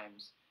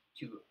 times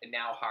to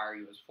now hire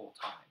you as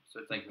full-time. So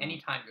it's like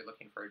anytime you're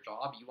looking for a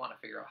job, you want to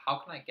figure out how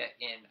can I get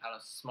in on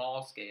a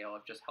small scale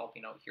of just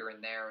helping out here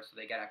and there so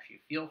they get actually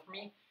a feel for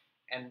me.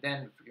 And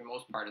then for the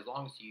most part, as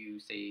long as you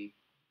say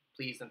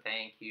please and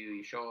thank you,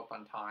 you show up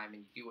on time,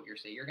 and you do what you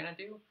say you're going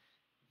to do,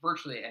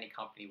 virtually any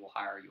company will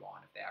hire you on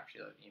if they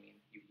actually,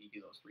 you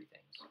do those 3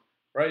 things.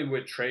 Right,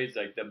 with trades,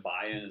 like the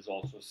buy-in is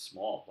also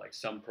small. Like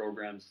some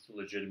programs, it's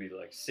legitimately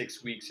like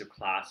 6 weeks of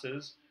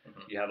classes.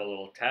 You have a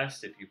little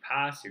test. If you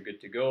pass, you're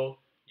good to go.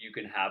 You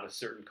can have a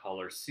certain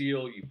color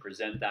seal. You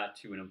present that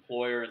to an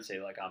employer and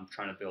say, like, I'm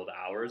trying to build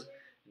hours,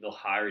 and they'll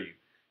hire you.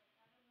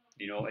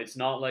 It's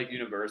not like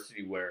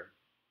university where,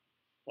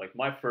 like,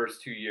 my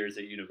first 2 years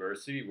at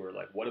university were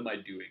like, what am I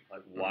doing?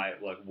 Like,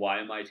 why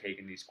am I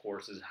taking these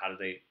courses? How do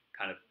they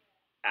kind of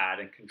add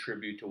and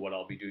contribute to what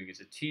I'll be doing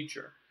as a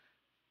teacher?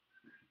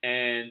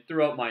 And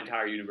throughout my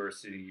entire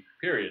university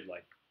period,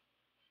 like,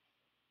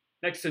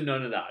 next to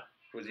none of that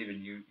was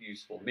even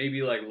useful.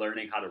 Maybe like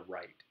learning how to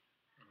write.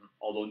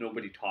 although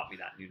nobody taught me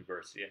that in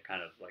university. I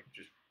kind of like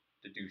just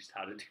deduced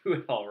how to do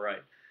it all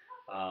right.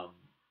 Um,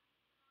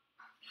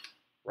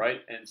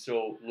 right? And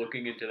so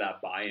looking into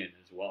that buy-in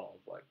as well,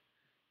 like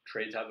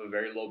trades have a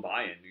very low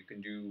buy-in. You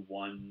can do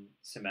one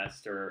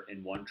semester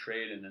in one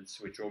trade and then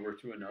switch over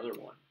to another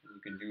one. You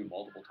can do it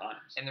multiple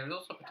times. And there's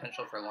also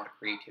potential for a lot of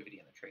creativity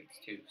in the trades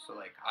too. So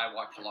like I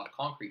watch a lot of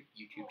concrete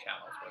YouTube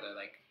channels where they're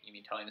like, you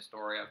mean telling the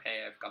story of,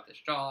 hey, I've got this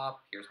job,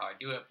 here's how I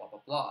do it, blah blah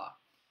blah.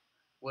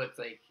 Well, it's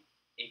like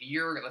if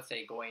you're, let's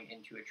say, going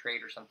into a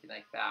trade or something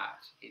like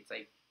that, it's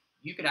like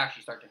you could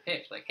actually start to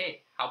pitch like,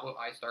 hey, how about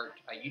I start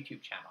a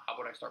YouTube channel? How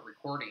about I start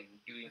recording,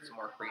 doing some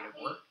more creative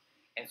work?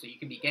 And so you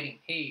can be getting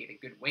paid a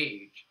good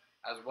wage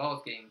as well as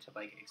getting to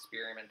like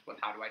experiment with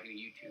how do I do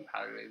YouTube,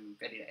 how do I do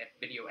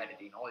video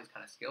editing, all these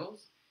kind of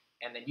skills.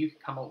 And then you could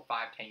come out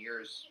 5-10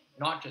 years,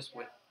 not just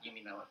with, you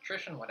mean, an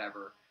electrician,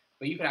 whatever,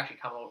 but you could actually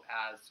come out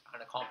as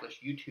an accomplished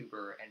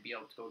YouTuber and be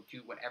able to go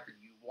do whatever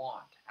you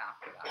want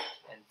after that.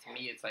 And to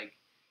me, it's like,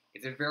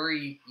 it's a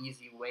very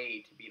easy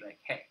way to be like,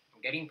 hey,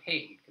 I'm getting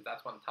paid, because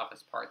that's one of the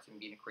toughest parts in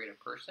being a creative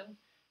person.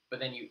 But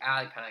then you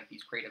add kind of like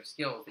these creative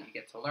skills that you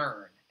get to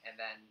learn, and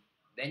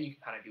then you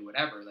can kind of do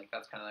whatever. Like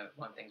that's kind of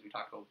one of the things we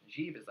talked about with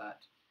Najib, is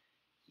that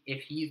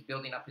if he's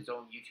building up his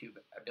own YouTube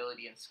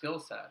ability and skill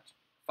set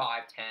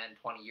 5, 10,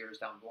 20 years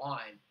down the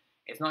line,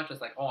 it's not just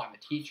like, oh, I'm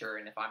a teacher,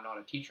 and if I'm not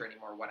a teacher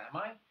anymore, what am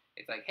I?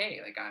 It's like, hey,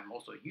 like I'm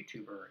also a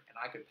YouTuber, and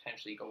I could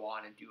potentially go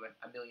on and do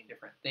a million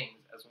different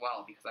things as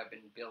well, because I've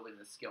been building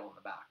the skill in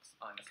the backs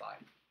on the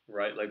side.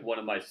 Right? Like one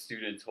of my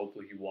students,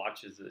 hopefully he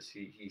watches this,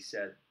 he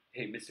said,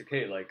 hey, Mr.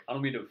 K, like, I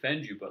don't mean to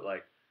offend you, but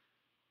like,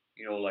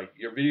 you know, like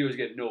your videos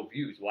get no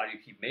views. Why do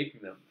you keep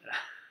making them?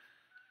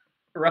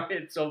 Right?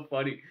 It's so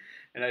funny.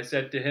 And I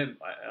said to him,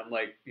 I'm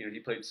like, you know, he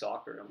played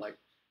soccer. And I'm like,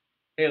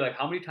 hey, like,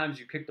 how many times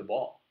you kick the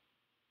ball?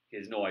 He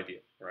has no idea,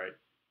 right?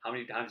 How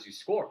many times you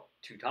score?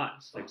 2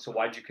 times. Like, so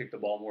why'd you kick the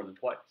ball more than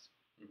twice?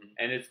 Mm-hmm.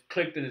 And it's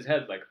clicked in his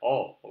head, like,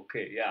 oh,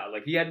 okay, yeah.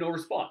 Like, he had no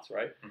response,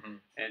 right? Mm-hmm.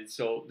 And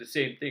so the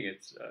same thing.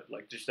 It's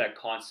like just that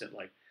constant,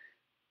 like,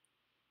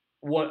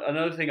 what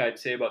another thing I'd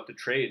say about the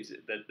trades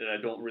that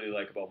I don't really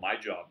like about my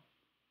job,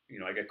 you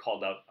know, I get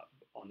called out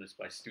on this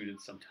by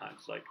students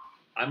sometimes. Like,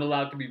 I'm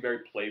allowed to be very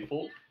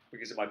playful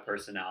because of my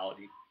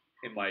personality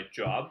in my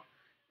job,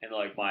 and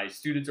like my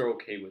students are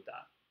okay with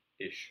that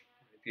ish.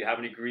 If you have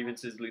any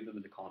grievances, leave them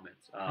in the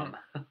comments.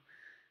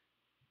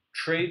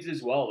 Trades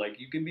as well, like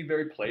you can be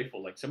very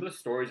playful. Like some of the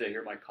stories I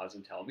hear my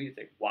cousin tell me, it's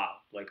like, wow,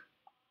 like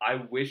I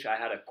wish I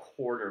had a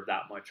quarter of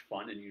that much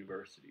fun in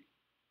university,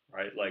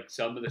 right? Like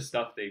some of the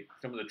stuff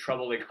some of the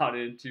trouble they got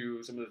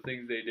into, some of the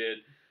things they did,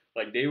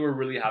 like they were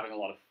really having a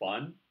lot of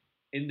fun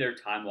in their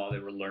time while they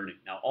were learning.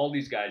 Now, all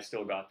these guys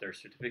still got their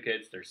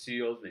certificates, their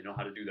seals, they know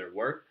how to do their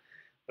work,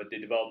 but they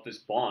developed this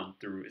bond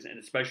through, and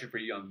especially for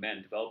young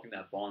men, developing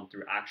that bond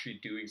through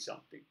actually doing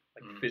something,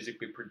 like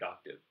physically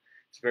productive.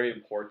 It's very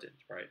important,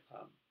 right?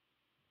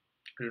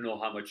 I don't know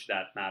how much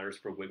that matters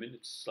for women.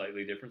 It's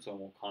slightly different, so I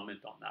won't comment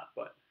on that.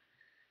 But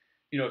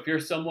you know, if you're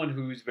someone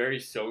who's very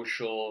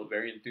social,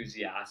 very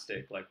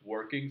enthusiastic, like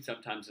working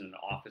sometimes in an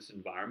office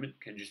environment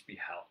can just be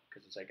hell,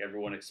 because it's like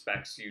everyone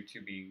expects you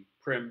to be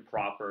prim,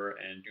 proper,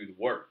 and do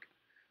the work,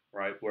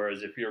 right?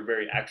 Whereas if you're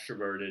very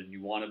extroverted and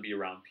you want to be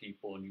around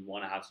people and you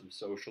want to have some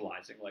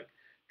socializing, like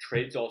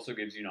trades also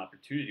gives you an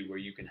opportunity where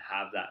you can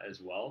have that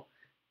as well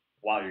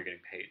while you're getting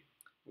paid.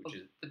 Which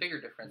is the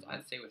bigger difference,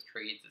 I'd say, with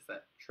trades is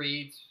that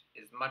trades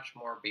is much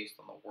more based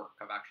on the work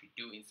of actually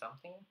doing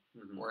something,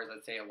 whereas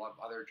I'd say a lot of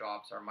other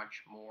jobs are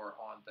much more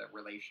on the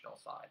relational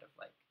side of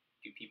like,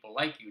 do people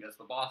like you? Does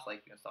the boss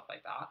like you? And stuff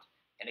like that.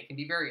 And it can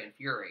be very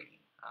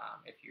infuriating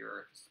if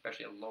you're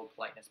especially a low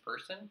politeness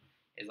person.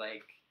 Is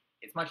like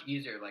it's much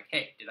easier. Like,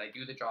 hey, did I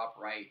do the job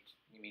right?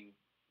 You mean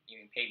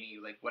pay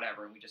me like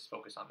whatever, and we just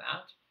focus on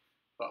that.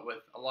 But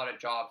with a lot of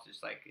jobs, it's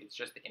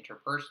just the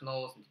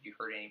interpersonals, and did you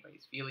hurt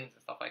anybody's feelings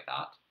and stuff like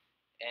that?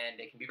 And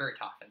it can be very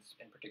tough,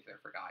 in particular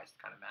for guys, to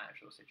kind of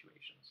manage those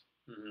situations.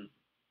 Mm-hmm.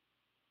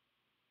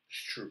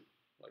 It's true.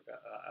 Like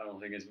I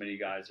don't think as many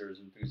guys are as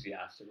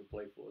enthusiastic or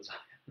playful as I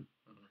am.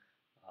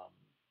 Mm-hmm.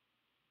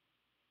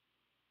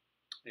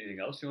 Anything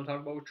else you want to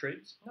talk about with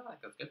trades? No, I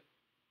think that's good.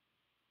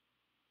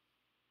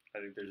 I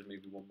think there's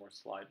maybe one more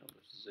slide. No,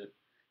 this is it.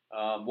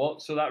 Well,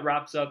 so that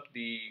wraps up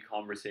the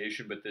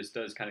conversation, but this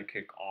does kind of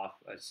kick off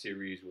a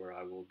series where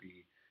I will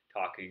be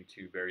talking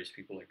to various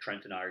people. Like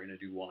Trent and I are going to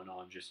do one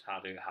on just how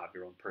to have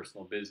your own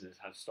personal business,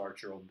 how to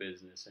start your own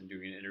business, and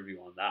doing an interview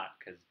on that.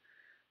 Because,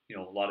 you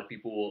know, a lot of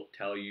people will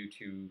tell you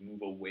to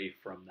move away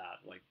from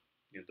that. Like,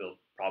 you know, they'll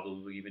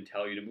probably even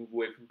tell you to move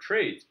away from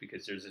trades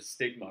because there's a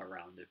stigma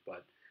around it.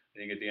 But I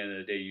think at the end of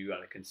the day, you got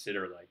to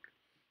consider, like,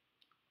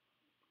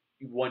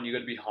 one, you got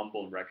to be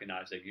humble and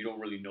recognize that you don't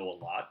really know a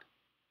lot,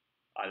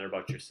 either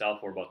about yourself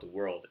or about the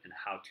world, and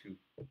how to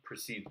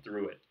proceed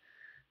through it.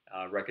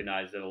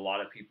 Recognize that a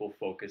lot of people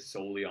focus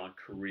solely on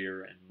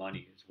career and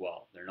money as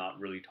well. They're not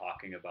really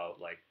talking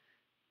about like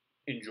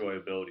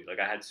enjoyability. Like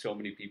I had so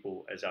many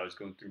people as I was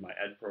going through my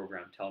ed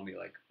program tell me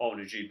like, oh,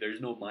 Najib,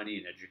 there's no money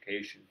in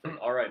education. It's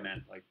like, all right,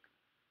 man, like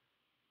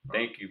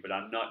thank you, but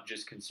I'm not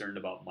just concerned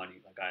about money.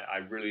 Like I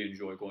really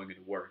enjoy going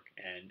into work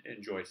and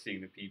enjoy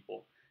seeing the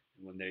people.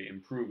 And when they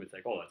improve, it's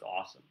like, oh, that's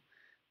awesome,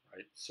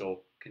 right?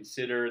 So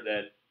consider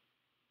that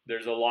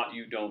there's a lot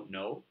you don't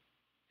know,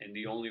 and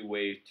the only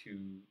way to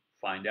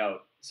find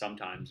out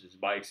sometimes is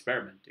by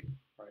experimenting,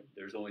 right?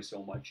 There's only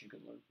so much you can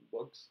learn from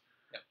books,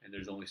 Yep. and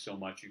there's only so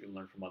much you can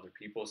learn from other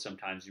people.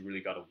 Sometimes you really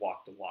got to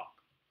walk the walk,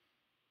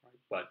 right?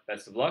 But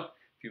best of luck.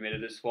 If you made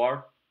it this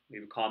far,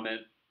 leave a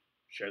comment,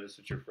 share this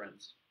with your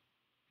friends.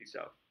 Peace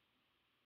out.